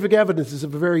 scientific evidences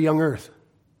of a very young earth.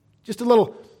 Just a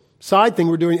little side thing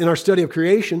we're doing in our study of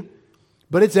creation,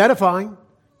 but it's edifying,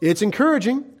 it's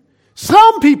encouraging.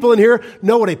 Some people in here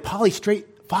know what a polystrate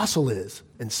fossil is,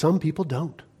 and some people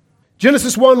don't.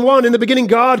 Genesis 1:1, in the beginning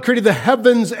God created the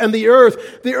heavens and the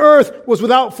earth. The earth was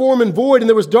without form and void, and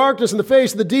there was darkness in the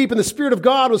face of the deep, and the Spirit of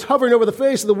God was hovering over the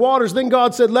face of the waters. Then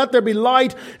God said, let there be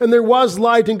light, and there was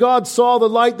light. And God saw the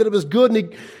light that it was good,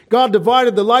 and God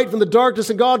divided the light from the darkness,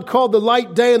 and God called the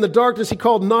light day, and the darkness he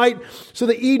called night. So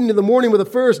the evening and the morning were the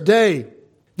first day.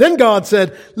 Then God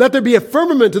said, let there be a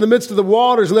firmament in the midst of the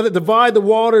waters, and let it divide the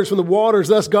waters from the waters.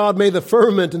 Thus God made the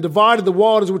firmament, and divided the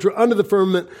waters which were under the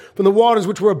firmament from the waters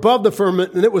which were above the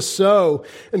firmament, and it was so.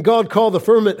 And God called the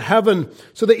firmament heaven.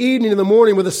 So the evening and the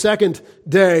morning were the second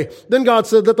day. Then God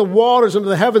said, let the waters under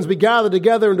the heavens be gathered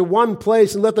together into one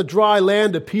place, and let the dry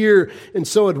land appear. And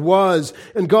so it was.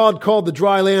 And God called the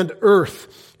dry land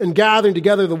earth. And gathering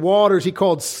together the waters he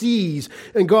called seas,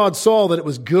 and God saw that it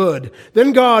was good.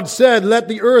 Then God said, let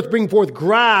the earth bring forth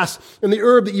grass, and the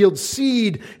herb that yields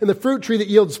seed, and the fruit tree that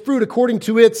yields fruit according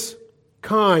to its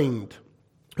kind,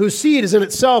 whose seed is in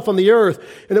itself on the earth.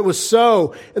 And it was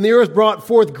so. And the earth brought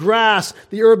forth grass,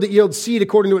 the herb that yields seed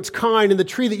according to its kind, and the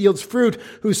tree that yields fruit,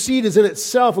 whose seed is in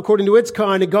itself according to its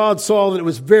kind. And God saw that it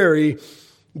was very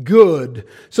good.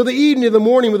 So the evening and the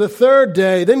morning were the third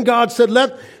day. Then God said,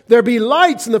 let there be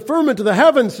lights in the firmament of the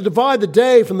heavens to divide the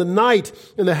day from the night,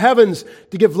 and the heavens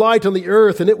to give light on the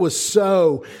earth. And it was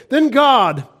so. Then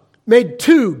God made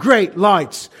two great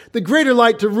lights, the greater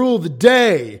light to rule the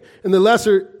day, and the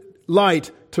lesser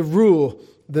light to rule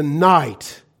the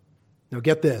night. Now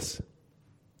get this.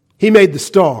 He made the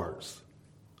stars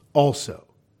also.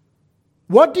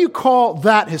 What do you call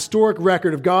that historic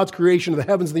record of God's creation of the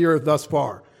heavens and the earth thus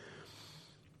far?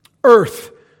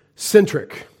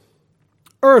 Earth-centric.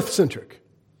 Earth-centric.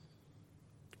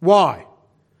 Why?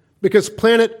 Because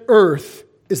planet Earth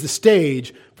is the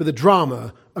stage for the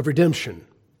drama of redemption.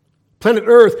 Planet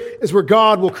Earth is where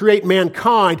God will create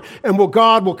mankind, and where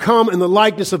God will come in the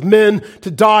likeness of men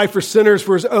to die for sinners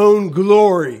for his own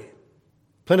glory.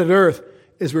 Planet Earth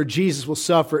is where Jesus will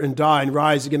suffer and die and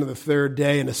rise again on the third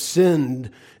day and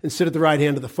ascend and sit at the right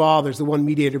hand of the Father as the one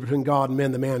mediator between God and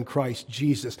men, the man Christ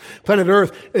Jesus. Planet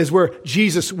Earth is where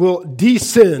Jesus will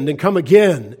descend and come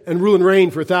again and rule and reign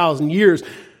for 1,000 years.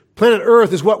 Planet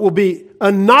Earth is what will be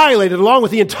annihilated along with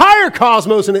the entire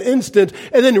cosmos in an instant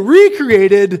and then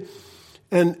recreated,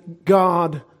 and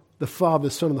God, the Father,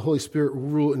 the Son, and the Holy Spirit will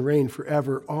rule and reign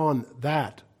forever on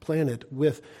that planet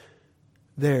with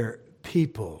their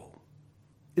people.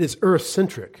 It is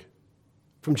earth-centric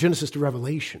from Genesis to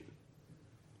Revelation.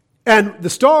 And the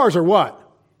stars are what?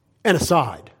 An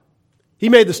aside. He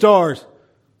made the stars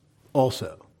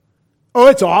also. Oh,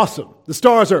 it's awesome. The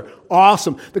stars are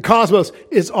awesome. The cosmos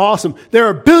is awesome. There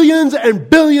are billions and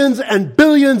billions and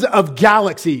billions of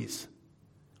galaxies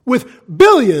with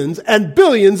billions and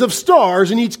billions of stars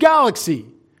in each galaxy.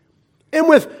 And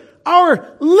with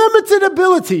our limited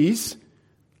abilities,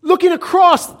 looking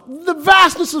across the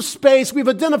vastness of space, we've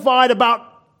identified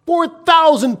about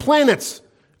 4,000 planets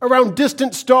around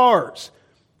distant stars.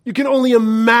 You can only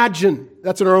imagine,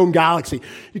 that's in our own galaxy,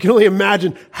 you can only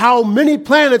imagine how many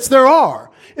planets there are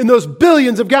in those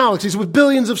billions of galaxies with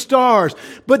billions of stars.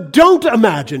 But don't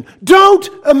imagine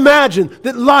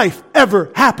that life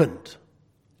ever happened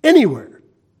anywhere.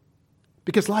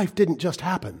 Because life didn't just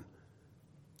happen.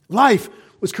 Life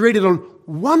was created on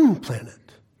one planet.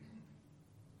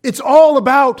 It's all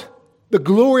about the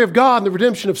glory of God and the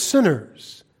redemption of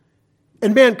sinners.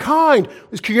 And mankind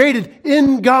was created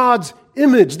in God's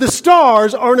image. The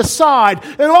stars are an aside,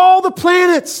 and all the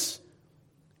planets,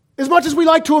 as much as we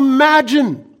like to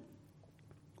imagine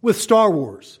with Star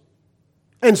Wars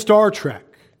and Star Trek,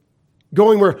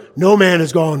 going where no man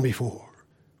has gone before,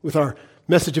 with our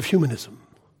message of humanism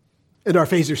and our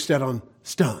phasers set on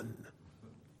stun.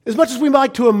 As much as we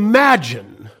like to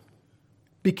imagine,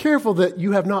 be careful that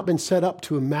you have not been set up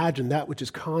to imagine that which is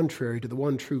contrary to the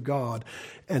one true God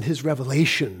and his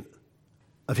revelation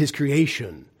of his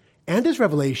creation and his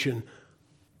revelation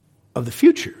of the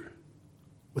future,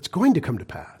 what's going to come to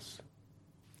pass,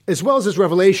 as well as his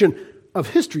revelation of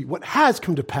history, what has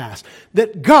come to pass,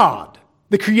 that God,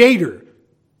 the Creator,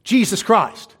 Jesus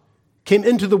Christ, came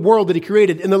into the world that he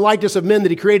created in the likeness of men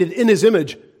that he created in his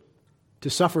image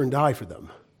to suffer and die for them.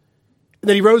 And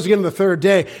that he rose again on the third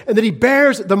day, and that he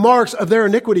bears the marks of their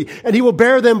iniquity, and he will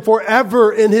bear them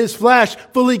forever in his flesh,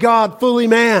 fully God, fully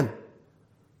man,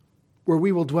 where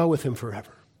we will dwell with him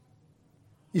forever.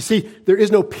 You see, there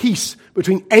is no peace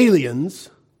between aliens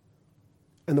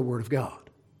and the Word of God.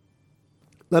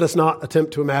 Let us not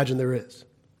attempt to imagine there is,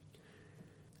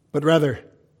 but rather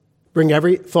bring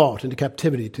every thought into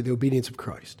captivity to the obedience of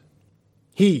Christ.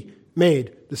 He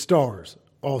made the stars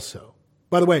also.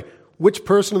 By the way, which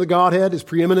person of the Godhead is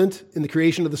preeminent in the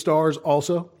creation of the stars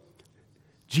also?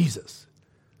 Jesus.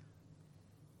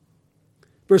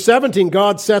 Verse 17,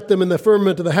 God set them in the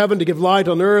firmament of the heaven to give light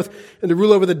on earth and to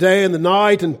rule over the day and the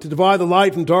night and to divide the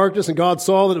light from darkness. And God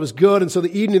saw that it was good. And so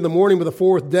the evening and the morning were the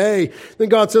fourth day. Then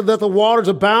God said, let the waters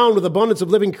abound with abundance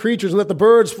of living creatures and let the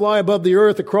birds fly above the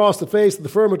earth across the face of the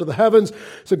firmament of the heavens.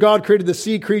 So God created the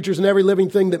sea creatures and every living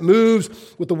thing that moves,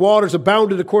 with the waters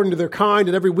abounded according to their kind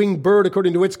and every winged bird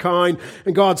according to its kind.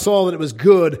 And God saw that it was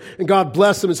good. And God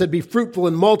blessed them and said, be fruitful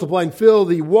and multiply and fill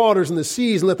the waters and the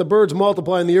seas and let the birds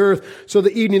multiply in the earth. So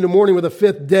the evening and morning were the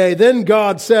fifth day. Then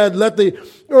God said, let the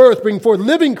earth bring forth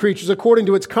living creatures according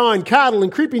to its kind, cattle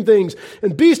and creeping things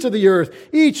and beasts of the earth,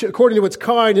 each according to its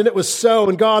kind. And it was so.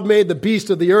 And God made the beast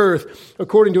of the earth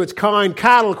according to its kind,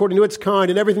 cattle according to its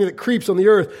kind, and everything that creeps on the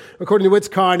earth according to its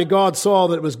kind. And God saw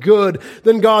that it was good.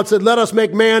 Then God said, let us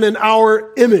make man in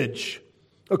our image,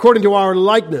 according to our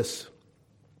likeness.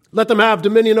 Let them have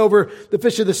dominion over the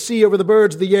fish of the sea, over the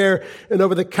birds of the air, and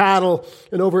over the cattle,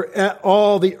 and over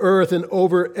all the earth, and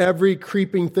over every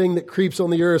creeping thing that creeps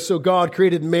on the earth. So God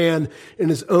created man in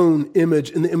his own image,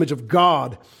 in the image of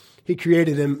God. He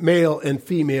created him, male and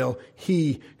female.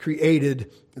 He created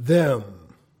them.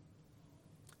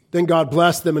 Then God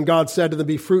blessed them, and God said to them,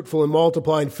 be fruitful and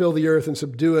multiply and fill the earth and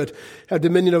subdue it. Have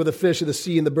dominion over the fish of the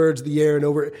sea and the birds of the air, and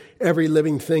over every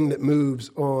living thing that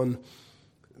moves on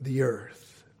the earth.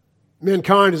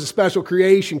 Mankind is a special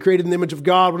creation created in the image of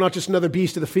God. We're not just another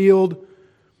beast of the field.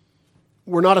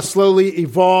 We're not a slowly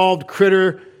evolved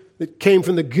critter that came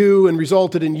from the goo and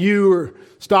resulted in you, or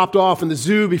stopped off in the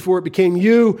zoo before it became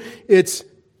you. It's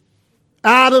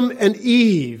Adam and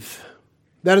Eve.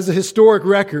 That is a historic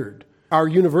record. Our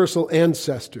universal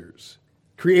ancestors,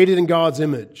 created in God's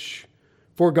image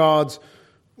for God's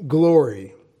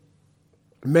glory.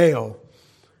 Male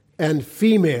and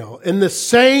female in the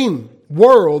same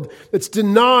world that's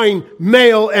denying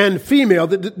male and female,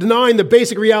 that denying the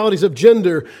basic realities of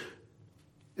gender,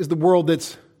 is the world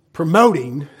that's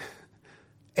promoting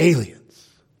aliens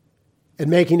and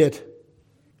making it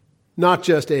not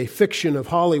just a fiction of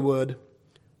Hollywood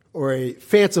or a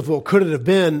fanciful could it have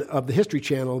been of the History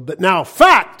Channel, but now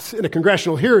fact in a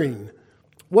congressional hearing.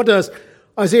 What does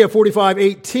Isaiah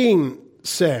 45:18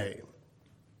 say?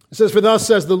 It says, for thus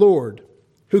says the Lord,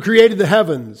 who created the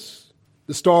heavens,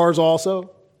 the stars also.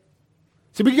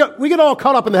 See, we get all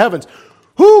caught up in the heavens.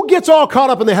 Who gets all caught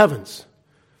up in the heavens?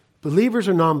 Believers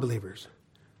or non-believers?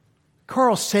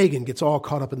 Carl Sagan gets all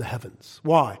caught up in the heavens.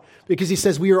 Why? Because he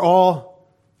says we are all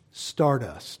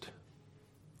stardust.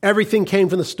 Everything came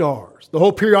from the stars. The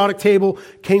whole periodic table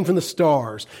came from the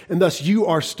stars. And thus you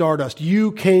are stardust.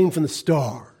 You came from the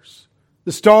stars.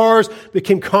 The stars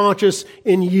became conscious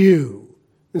in you.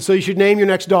 And so you should name your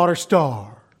next daughter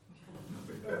Star.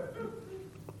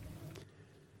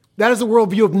 That is the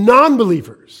worldview of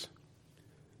non-believers.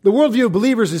 The worldview of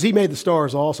believers is he made the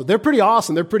stars also. They're pretty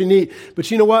awesome. They're pretty neat. But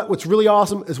you know what? What's really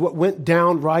awesome is what went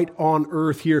down right on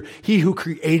earth here. He who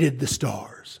created the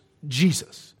stars,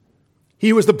 Jesus.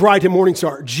 He was the bright and morning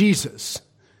star, Jesus.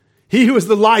 He who was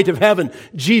the light of heaven,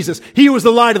 Jesus. He who was the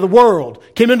light of the world,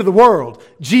 came into the world,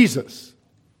 Jesus.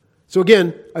 So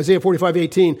again, Isaiah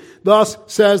 45:18, thus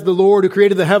says the Lord who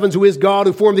created the heavens, who is God,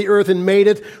 who formed the earth and made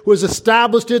it, who has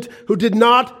established it, who did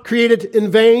not create it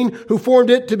in vain, who formed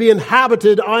it to be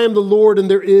inhabited. I am the Lord and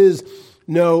there is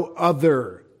no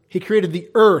other. He created the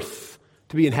earth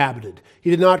to be inhabited. He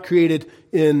did not create it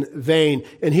in vain.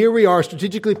 And here we are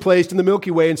strategically placed in the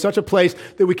Milky Way in such a place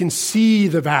that we can see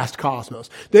the vast cosmos,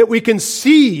 that we can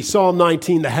see Psalm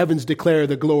 19, the heavens declare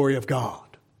the glory of God.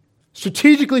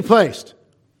 Strategically placed.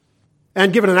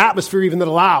 And given an atmosphere even that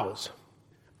allows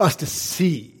us to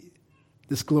see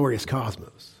this glorious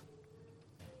cosmos.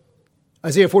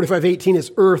 Isaiah 45:18 is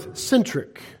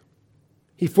earth-centric.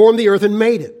 He formed the earth and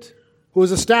made it. Who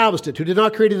has established it, who did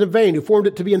not create it in vain, who formed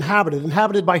it to be inhabited.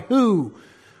 Inhabited by who?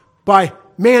 By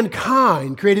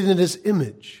mankind, created in his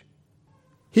image.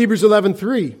 Hebrews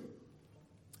 11:3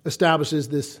 establishes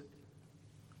this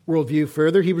worldview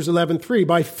further. Hebrews 11:3.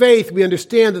 By faith we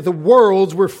understand that the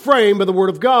worlds were framed by the word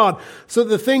of God, so that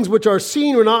the things which are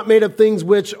seen were not made of things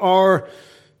which are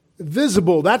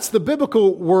visible. That's the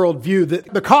biblical worldview,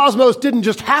 that the cosmos didn't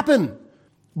just happen.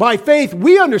 By faith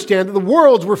we understand that the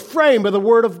worlds were framed by the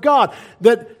word of God,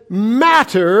 that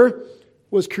matter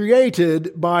was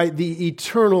created by the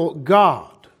eternal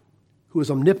God, who is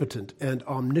omnipotent and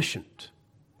omniscient.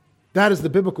 That is the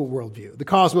biblical worldview. The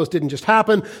cosmos didn't just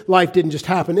happen. Life didn't just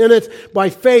happen in it. By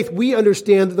faith, we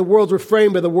understand that the worlds were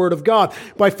framed by the Word of God.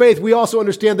 By faith, we also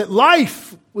understand that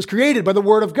life was created by the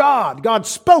Word of God. God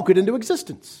spoke it into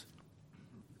existence.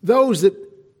 Those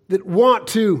that want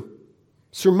to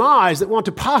surmise, that want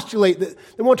to postulate, that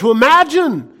want to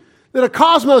imagine that a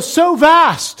cosmos so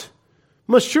vast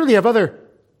must surely have other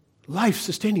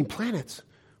life-sustaining planets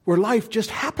where life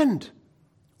just happened.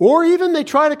 Or even they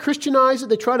try to Christianize it,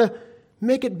 they try to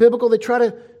make it biblical, they try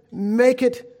to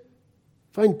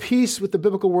find peace with the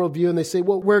biblical worldview, and they say,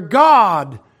 well, where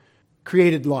God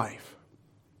created life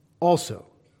also.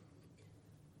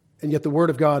 And yet the Word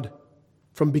of God,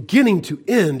 from beginning to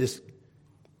end, is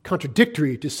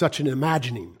contradictory to such an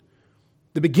imagining.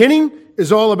 The beginning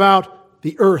is all about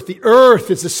the earth. The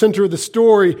earth is the center of the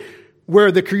story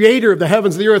where the Creator of the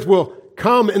heavens and the earth will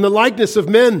come in the likeness of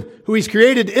men who He's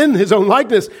created in His own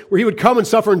likeness, where He would come and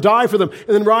suffer and die for them and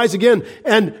then rise again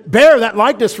and bear that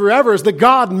likeness forever as the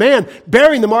God-man,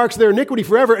 bearing the marks of their iniquity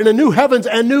forever in a new heavens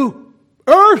and new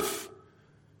earth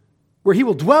where He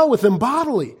will dwell with them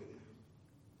bodily.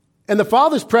 And the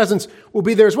Father's presence will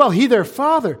be there as well. He, their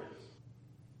Father,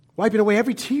 wiping away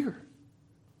every tear.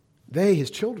 They,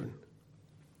 His children,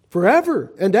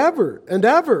 forever and ever and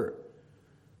ever.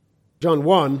 John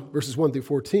 1, verses 1 through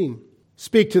 14.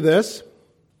 Speak to this.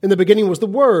 In the beginning was the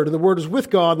Word, and the Word was with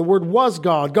God, and the Word was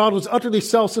God. God was utterly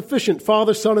self-sufficient,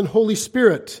 Father, Son, and Holy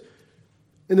Spirit.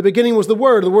 In the beginning was the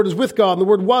Word, and the Word was with God, and the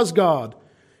Word was God.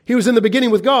 He was in the beginning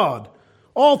with God.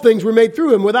 All things were made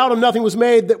through Him. Without Him nothing was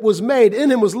made that was made. In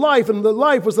Him was life, and the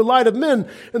life was the light of men.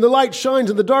 And the light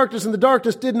shines in the darkness, and the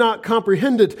darkness did not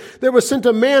comprehend it. There was sent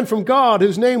a man from God,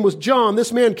 whose name was John.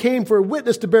 This man came for a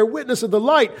witness, to bear witness of the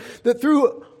light, that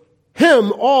through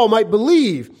him all might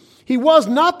believe. He was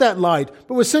not that light,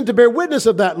 but was sent to bear witness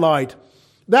of that light.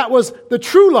 That was the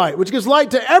true light, which gives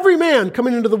light to every man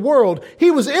coming into the world.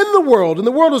 He was in the world, and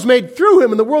the world was made through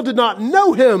Him, and the world did not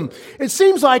know Him. It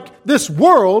seems like this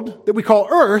world that we call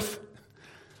Earth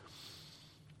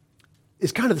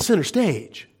is kind of the center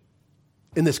stage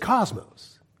in this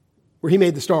cosmos, where He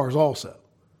made the stars also.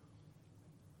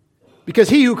 Because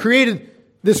He who created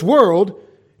this world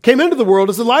came into the world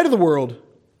as the light of the world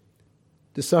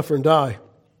to suffer and die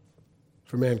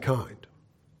for mankind.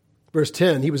 Verse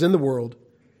 10, He was in the world,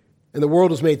 and the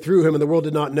world was made through Him, and the world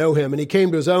did not know Him. And He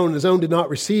came to His own, and His own did not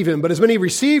receive Him. But as many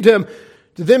received Him,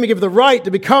 to them He gave the right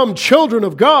to become children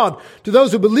of God, to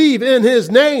those who believe in His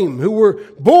name, who were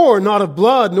born not of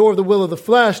blood, nor of the will of the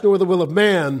flesh, nor the will of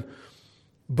man,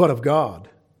 but of God.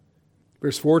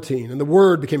 Verse 14, and the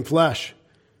Word became flesh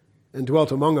and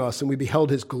dwelt among us, and we beheld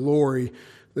His glory,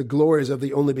 the glories of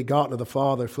the only begotten of the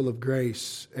Father, full of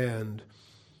grace and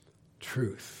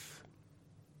truth.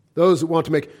 Those who want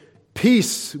to make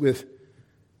peace with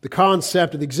the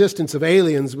concept of the existence of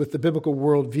aliens with the biblical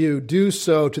worldview do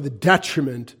so to the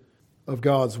detriment of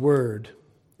God's Word.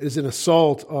 It is an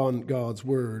assault on God's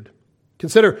Word.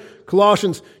 Consider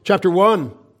Colossians chapter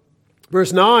 1,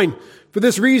 verse 9. For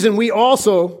this reason we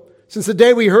also, since the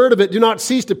day we heard of it, do not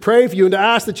cease to pray for you and to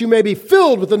ask that you may be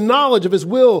filled with the knowledge of His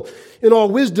will in all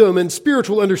wisdom and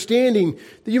spiritual understanding,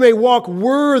 that you may walk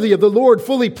worthy of the Lord,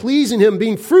 fully pleasing Him,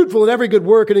 being fruitful in every good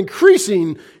work and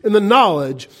increasing in the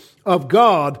knowledge of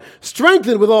God,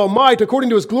 strengthened with all might according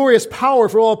to His glorious power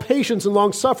for all patience and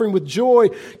long-suffering with joy,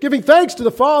 giving thanks to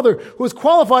the Father who has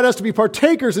qualified us to be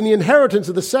partakers in the inheritance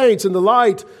of the saints in the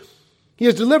light. He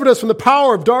has delivered us from the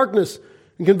power of darkness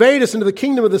and conveyed us into the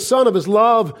kingdom of the Son of His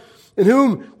love, in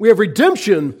whom we have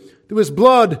redemption through His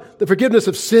blood, the forgiveness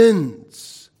of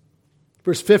sins.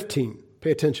 Verse 15,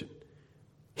 pay attention.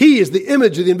 He is the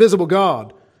image of the invisible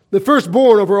God, the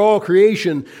firstborn over all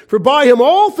creation. For by Him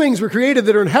all things were created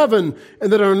that are in heaven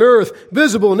and that are on earth,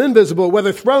 visible and invisible,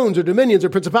 whether thrones or dominions or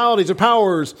principalities or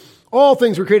powers. All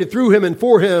things were created through Him and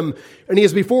for Him, and He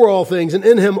is before all things, and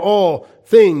in Him all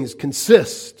things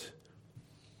consist.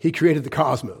 He created the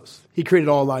cosmos. He created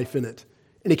all life in it.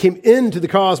 And He came into the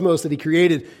cosmos that He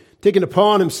created, taking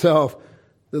upon Himself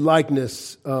the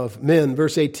likeness of men.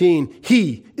 Verse 18,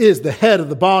 He is the head of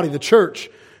the body, the church,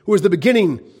 who is the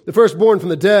beginning, the firstborn from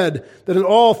the dead, that in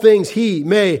all things He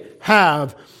may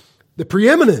have the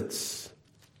preeminence.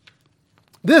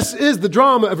 This is the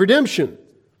drama of redemption,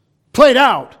 played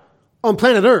out on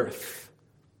planet Earth,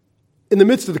 in the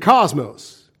midst of the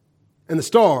cosmos and the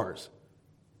stars,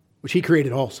 which He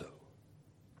created also.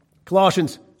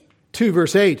 Colossians 2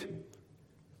 verse 8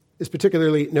 is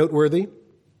particularly noteworthy.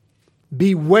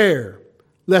 Beware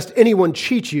lest anyone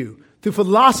cheat you through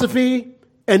philosophy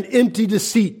and empty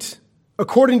deceit,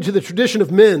 according to the tradition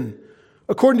of men,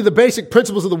 according to the basic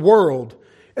principles of the world,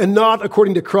 and not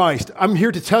according to Christ. I'm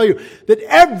here to tell you that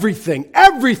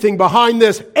everything behind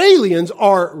this, aliens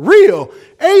are real.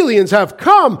 Aliens have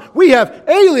come. We have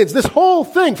aliens. This whole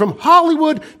thing, from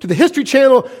Hollywood to the History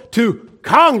Channel to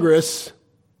Congress,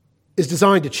 is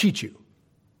designed to cheat you.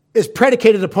 Is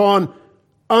predicated upon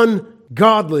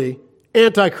ungodly,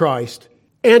 antichrist,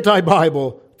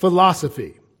 anti-Bible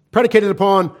philosophy. Predicated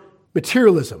upon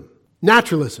materialism,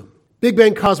 naturalism, Big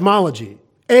Bang cosmology,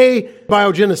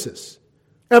 abiogenesis,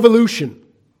 evolution,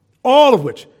 all of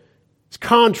which is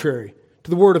contrary to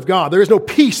the Word of God. There is no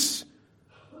peace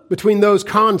between those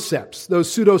concepts, those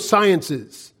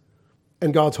pseudosciences,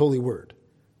 and God's holy Word.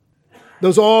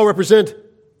 Those all represent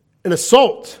an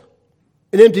assault,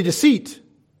 an empty deceit,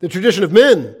 the tradition of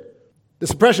men, the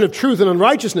suppression of truth and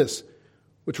unrighteousness,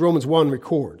 which Romans 1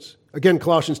 records. Again,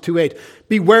 Colossians 2:8.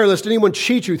 Beware lest anyone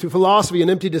cheat you through philosophy and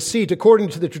empty deceit, according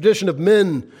to the tradition of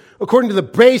men, according to the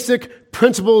basic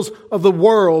principles of the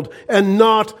world, and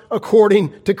not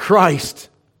according to Christ.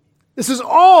 This is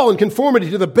all in conformity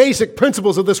to the basic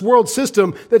principles of this world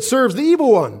system that serves the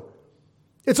evil one.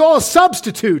 It's all a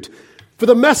substitute for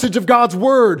the message of God's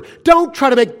word. Don't try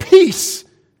to make peace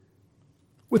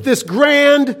with this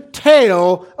grand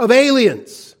tale of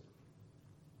aliens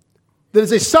that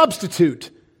is a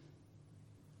substitute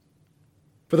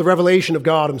for the revelation of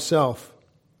God himself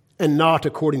and not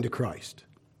according to Christ.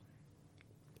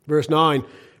 Verse 9,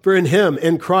 for in him,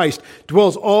 in Christ,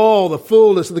 dwells all the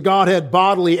fullness of the Godhead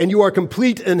bodily, and you are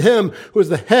complete in him who is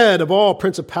the head of all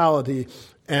principality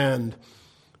and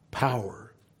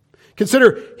power.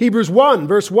 Consider Hebrews 1,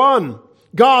 verse 1.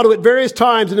 God, who at various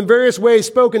times and in various ways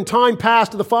spoke in time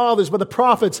past to the fathers by the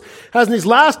prophets, has in these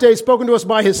last days spoken to us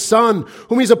by his Son,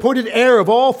 whom he's appointed heir of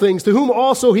all things, to whom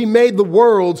also he made the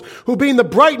worlds, who being the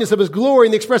brightness of his glory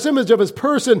and the express image of his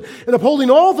person, and upholding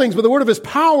all things by the word of his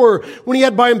power, when he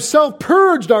had by himself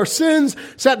purged our sins,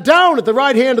 sat down at the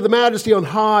right hand of the majesty on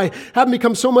high, having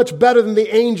become so much better than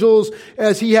the angels,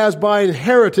 as he has by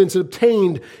inheritance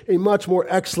obtained a much more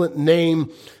excellent name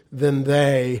than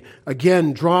they.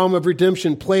 Again, drama of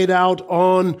redemption played out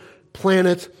on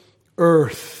planet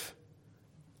Earth.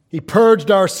 He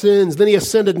purged our sins, then he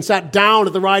ascended and sat down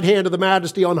at the right hand of the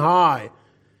majesty on high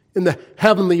in the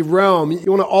heavenly realm.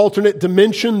 You want an alternate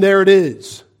dimension? There it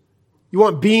is. You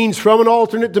want beings from an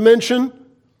alternate dimension?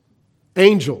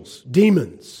 Angels,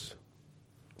 demons,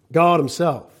 God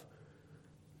himself,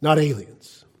 not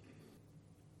aliens.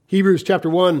 Hebrews chapter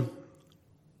 1,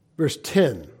 verse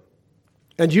 10.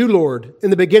 And you, Lord, in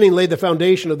the beginning laid the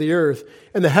foundation of the earth,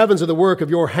 and the heavens are the work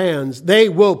of your hands. They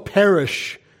will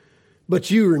perish, but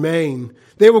you remain.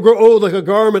 They will grow old like a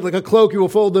garment, like a cloak. You will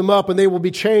fold them up, and they will be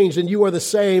changed, and you are the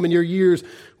same, and your years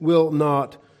will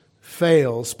not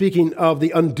fail. Speaking of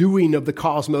the undoing of the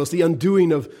cosmos, the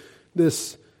undoing of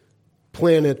this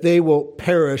planet, they will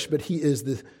perish, but he is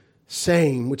the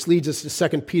same, which leads us to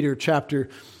 2 Peter chapter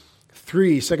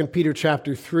 3. 2 Peter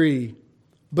chapter 3.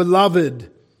 Beloved,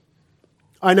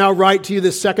 I now write to you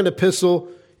this second epistle,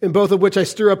 in both of which I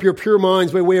stir up your pure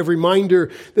minds by way of reminder,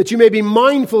 that you may be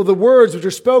mindful of the words which are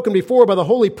spoken before by the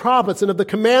holy prophets, and of the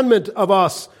commandment of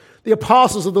us, the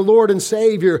apostles of the Lord and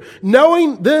Savior,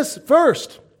 knowing this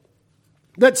first,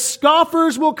 that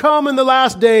scoffers will come in the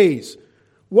last days,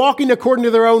 walking according to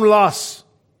their own lusts.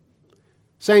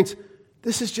 Saints,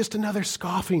 this is just another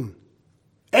scoffing.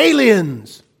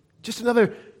 Aliens, just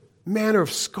another manner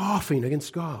of scoffing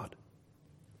against God.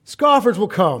 Scoffers will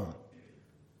come,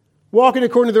 walking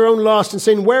according to their own lust and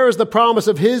saying, where is the promise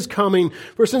of his coming?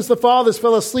 For since the fathers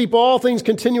fell asleep, all things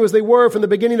continue as they were from the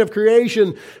beginning of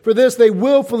creation. For this they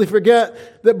willfully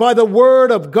forget that by the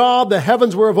word of God the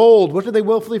heavens were of old. What did they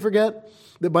willfully forget?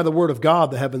 That by the word of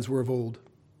God the heavens were of old.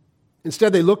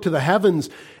 Instead, they look to the heavens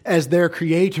as their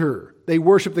creator. They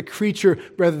worship the creature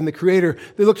rather than the creator.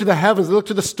 They look to the heavens. They look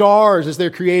to the stars as their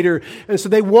creator. And so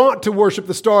they want to worship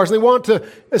the stars. They want to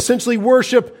essentially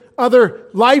worship other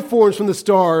life forms from the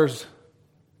stars.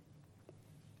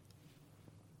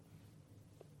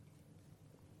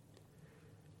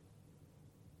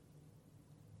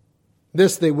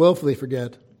 This they willfully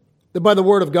forget, that by the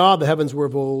word of God the heavens were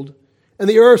of old, and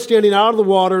the earth standing out of the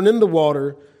water and in the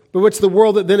water, by which the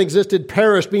world that then existed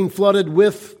perished, being flooded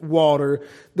with water.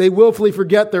 They willfully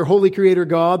forget their holy creator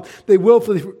God. They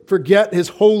willfully forget his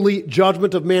holy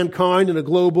judgment of mankind in a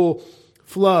global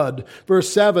flood.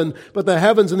 Verse 7, but the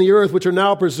heavens and the earth, which are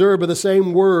now preserved by the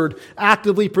same word,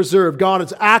 actively preserved. God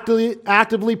is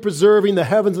actively preserving the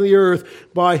heavens and the earth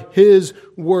by his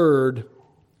word.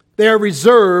 They are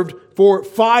reserved for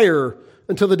fire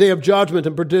until the day of judgment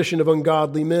and perdition of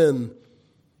ungodly men.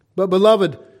 But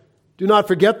beloved, do not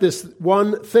forget this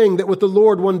one thing, that with the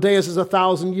Lord 1 day is as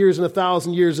 1,000 years, and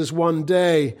 1,000 years is 1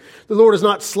 day. The Lord is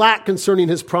not slack concerning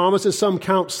his promise, as some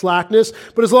count slackness,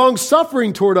 but is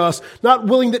long-suffering toward us, not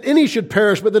willing that any should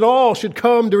perish, but that all should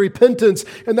come to repentance.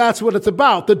 And that's what it's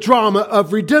about, the drama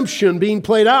of redemption being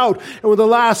played out. And when the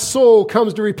last soul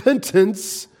comes to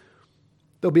repentance,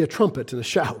 there'll be a trumpet and a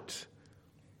shout.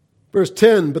 Verse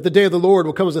 10, but the day of the Lord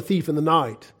will come as a thief in the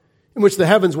night, in which the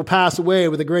heavens will pass away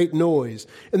with a great noise,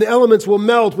 and the elements will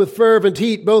melt with fervent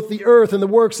heat. Both the earth and the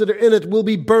works that are in it will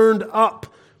be burned up.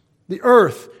 The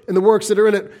earth and the works that are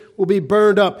in it will be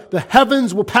burned up. The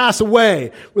heavens will pass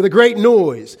away with a great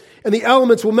noise, and the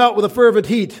elements will melt with a fervent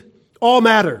heat. All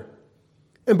matter.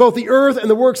 And both the earth and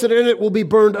the works that are in it will be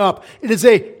burned up. It is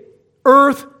a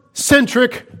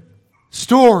earth-centric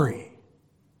story.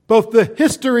 Both the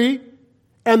history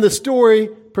and the story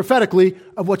prophetically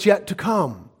of what's yet to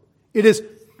come. It is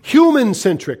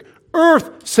human-centric,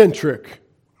 earth-centric.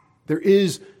 There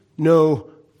is no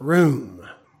room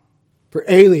for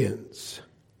aliens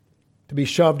to be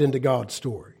shoved into God's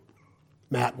story.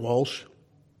 Matt Walsh.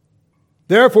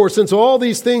 Therefore, since all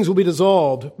these things will be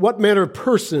dissolved, what manner of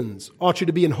persons ought you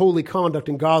to be in holy conduct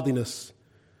and godliness,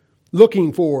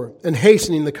 looking for and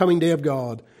hastening the coming day of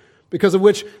God, because of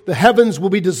which the heavens will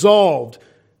be dissolved?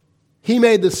 He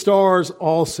made the stars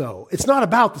also. It's not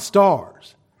about the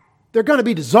stars. They're going to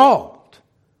be dissolved.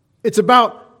 It's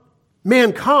about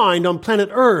mankind on planet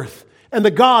Earth and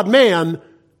the God-man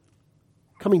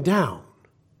coming down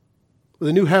with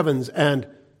a new heavens and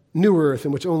new earth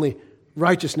in which only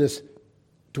righteousness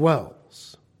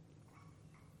dwells.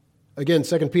 Again,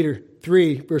 2 Peter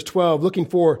 3, verse 12, looking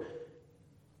for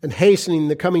and hastening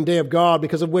the coming day of God,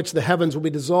 because of which the heavens will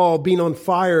be dissolved, being on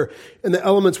fire, and the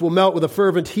elements will melt with a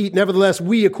fervent heat. Nevertheless,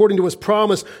 we, according to his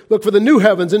promise, look for the new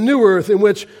heavens and new earth in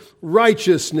which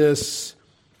righteousness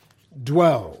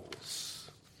dwells.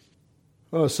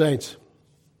 Oh, saints,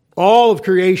 all of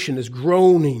creation is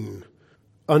groaning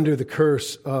under the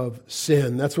curse of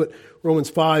sin. That's what Romans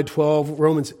 5:12,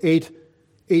 Romans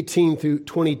 8:18 through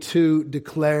 22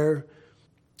 declare.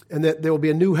 And that there will be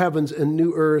a new heavens and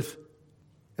new earth.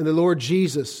 And the Lord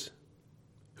Jesus,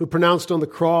 who pronounced on the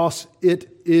cross, "It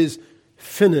is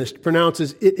finished,"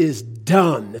 pronounces, "It is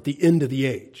done," at the end of the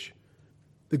age.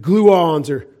 The gluons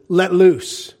are let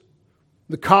loose.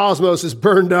 The cosmos is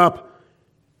burned up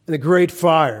in a great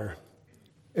fire.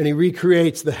 And he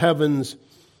recreates the heavens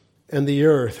and the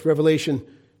earth. Revelation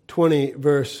 20,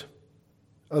 verse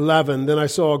 11. Then I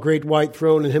saw a great white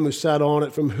throne and him who sat on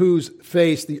it, from whose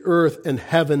face the earth and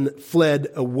heaven fled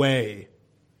away.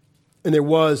 And there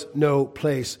was no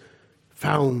place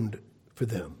found for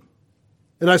them.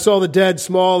 And I saw the dead,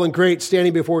 small and great,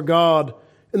 standing before God.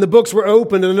 And the books were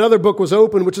opened, and another book was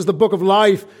opened, which is the book of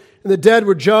life. And the dead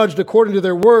were judged according to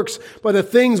their works by the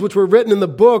things which were written in the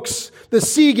books. The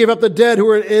sea gave up the dead who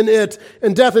were in it,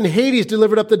 and death and Hades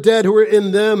delivered up the dead who were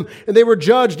in them. And they were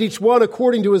judged, each one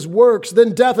according to his works.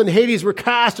 Then death and Hades were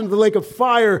cast into the lake of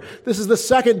fire. This is the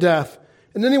second death.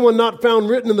 And anyone not found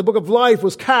written in the book of life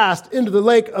was cast into the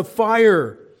lake of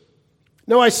fire.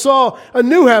 Now I saw a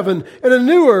new heaven and a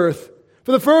new earth.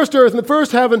 For the first earth and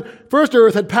the first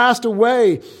earth had passed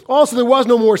away. Also there was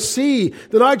no more sea.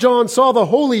 Then I, John, saw the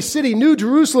holy city, New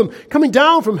Jerusalem, coming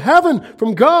down from heaven,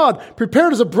 from God,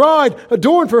 prepared as a bride,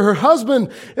 adorned for her husband.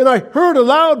 And I heard a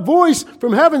loud voice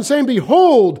from heaven saying,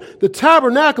 "Behold, the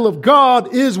tabernacle of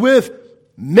God is with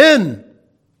men."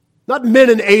 Not men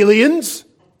and aliens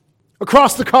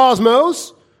across the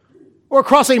cosmos or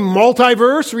across a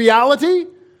multiverse reality.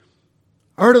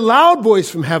 I heard a loud voice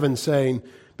from heaven saying,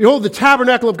 "Behold, the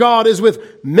tabernacle of God is with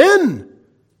men,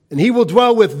 and he will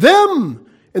dwell with them,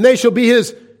 and they shall be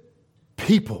his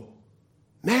people."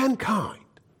 Mankind,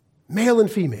 male and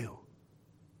female,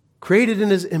 created in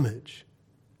his image,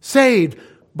 saved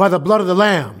by the blood of the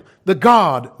Lamb, the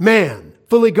God,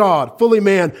 fully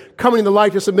man, coming in the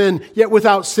likeness of men, yet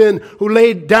without sin, who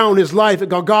laid down his life at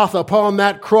Golgotha upon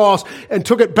that cross and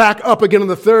took it back up again on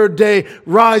the third day,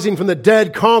 rising from the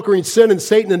dead, conquering sin and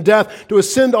Satan and death, to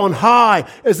ascend on high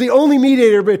as the only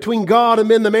mediator between God and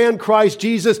men, the man Christ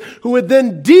Jesus, who would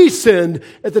then descend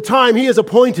at the time he is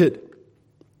appointed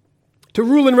to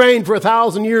rule and reign for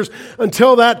 1,000 years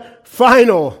until that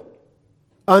final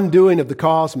undoing of the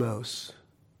cosmos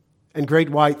and great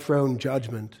white throne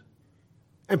judgment.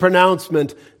 And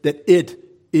pronouncement that it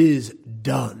is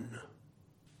done.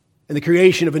 And the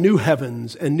creation of a new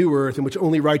heavens and new earth in which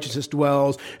only righteousness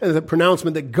dwells. And the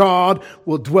pronouncement that God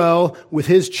will dwell with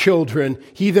his children,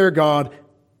 he their God,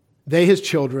 they his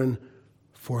children,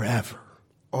 forever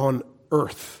on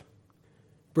earth.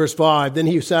 Verse 5, then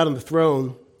he who sat on the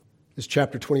throne, this is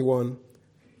chapter 21.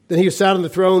 Then he who sat on the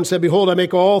throne said, "Behold, I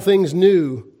make all things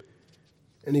new."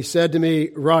 And he said to me,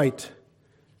 "Write,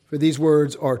 for these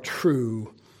words are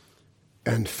true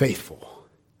and faithful."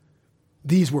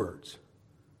 These words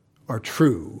are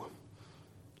true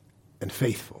and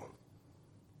faithful.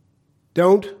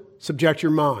 Don't subject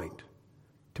your mind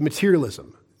to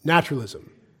materialism, naturalism,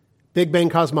 Big Bang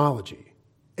cosmology,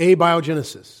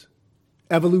 abiogenesis,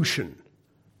 evolution,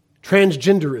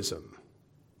 transgenderism,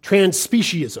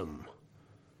 transspeciesm,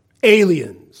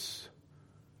 aliens,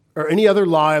 or any other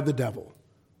lie of the devil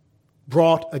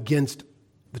brought against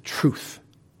the truth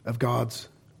of God's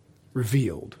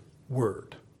revealed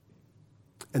word.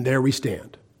 And there we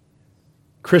stand.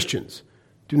 Christians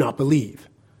do not believe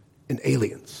in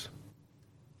aliens.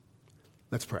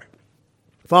 Let's pray.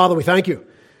 Father, we thank you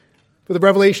for the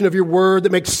revelation of your word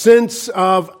that makes sense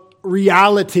of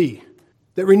reality,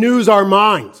 that renews our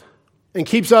minds and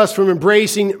keeps us from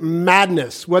embracing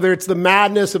madness, whether it's the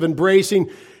madness of embracing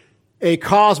a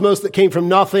cosmos that came from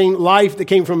nothing, life that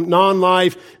came from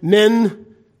non-life, men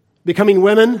becoming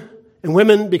women and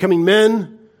women becoming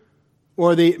men,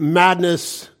 or the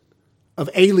madness of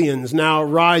aliens now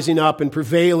rising up and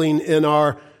prevailing in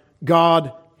our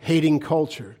God-hating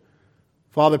culture.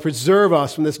 Father, preserve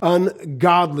us from this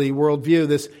ungodly worldview,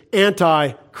 this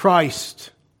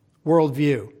anti-Christ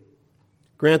worldview.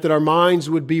 Grant that our minds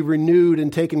would be renewed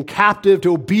and taken captive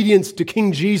to obedience to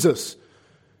King Jesus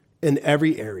in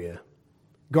every area.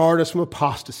 Guard us from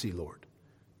apostasy, Lord.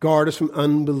 Guard us from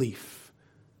unbelief.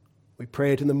 We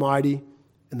pray it in the mighty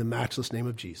and the matchless name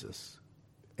of Jesus.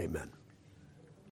 Amen.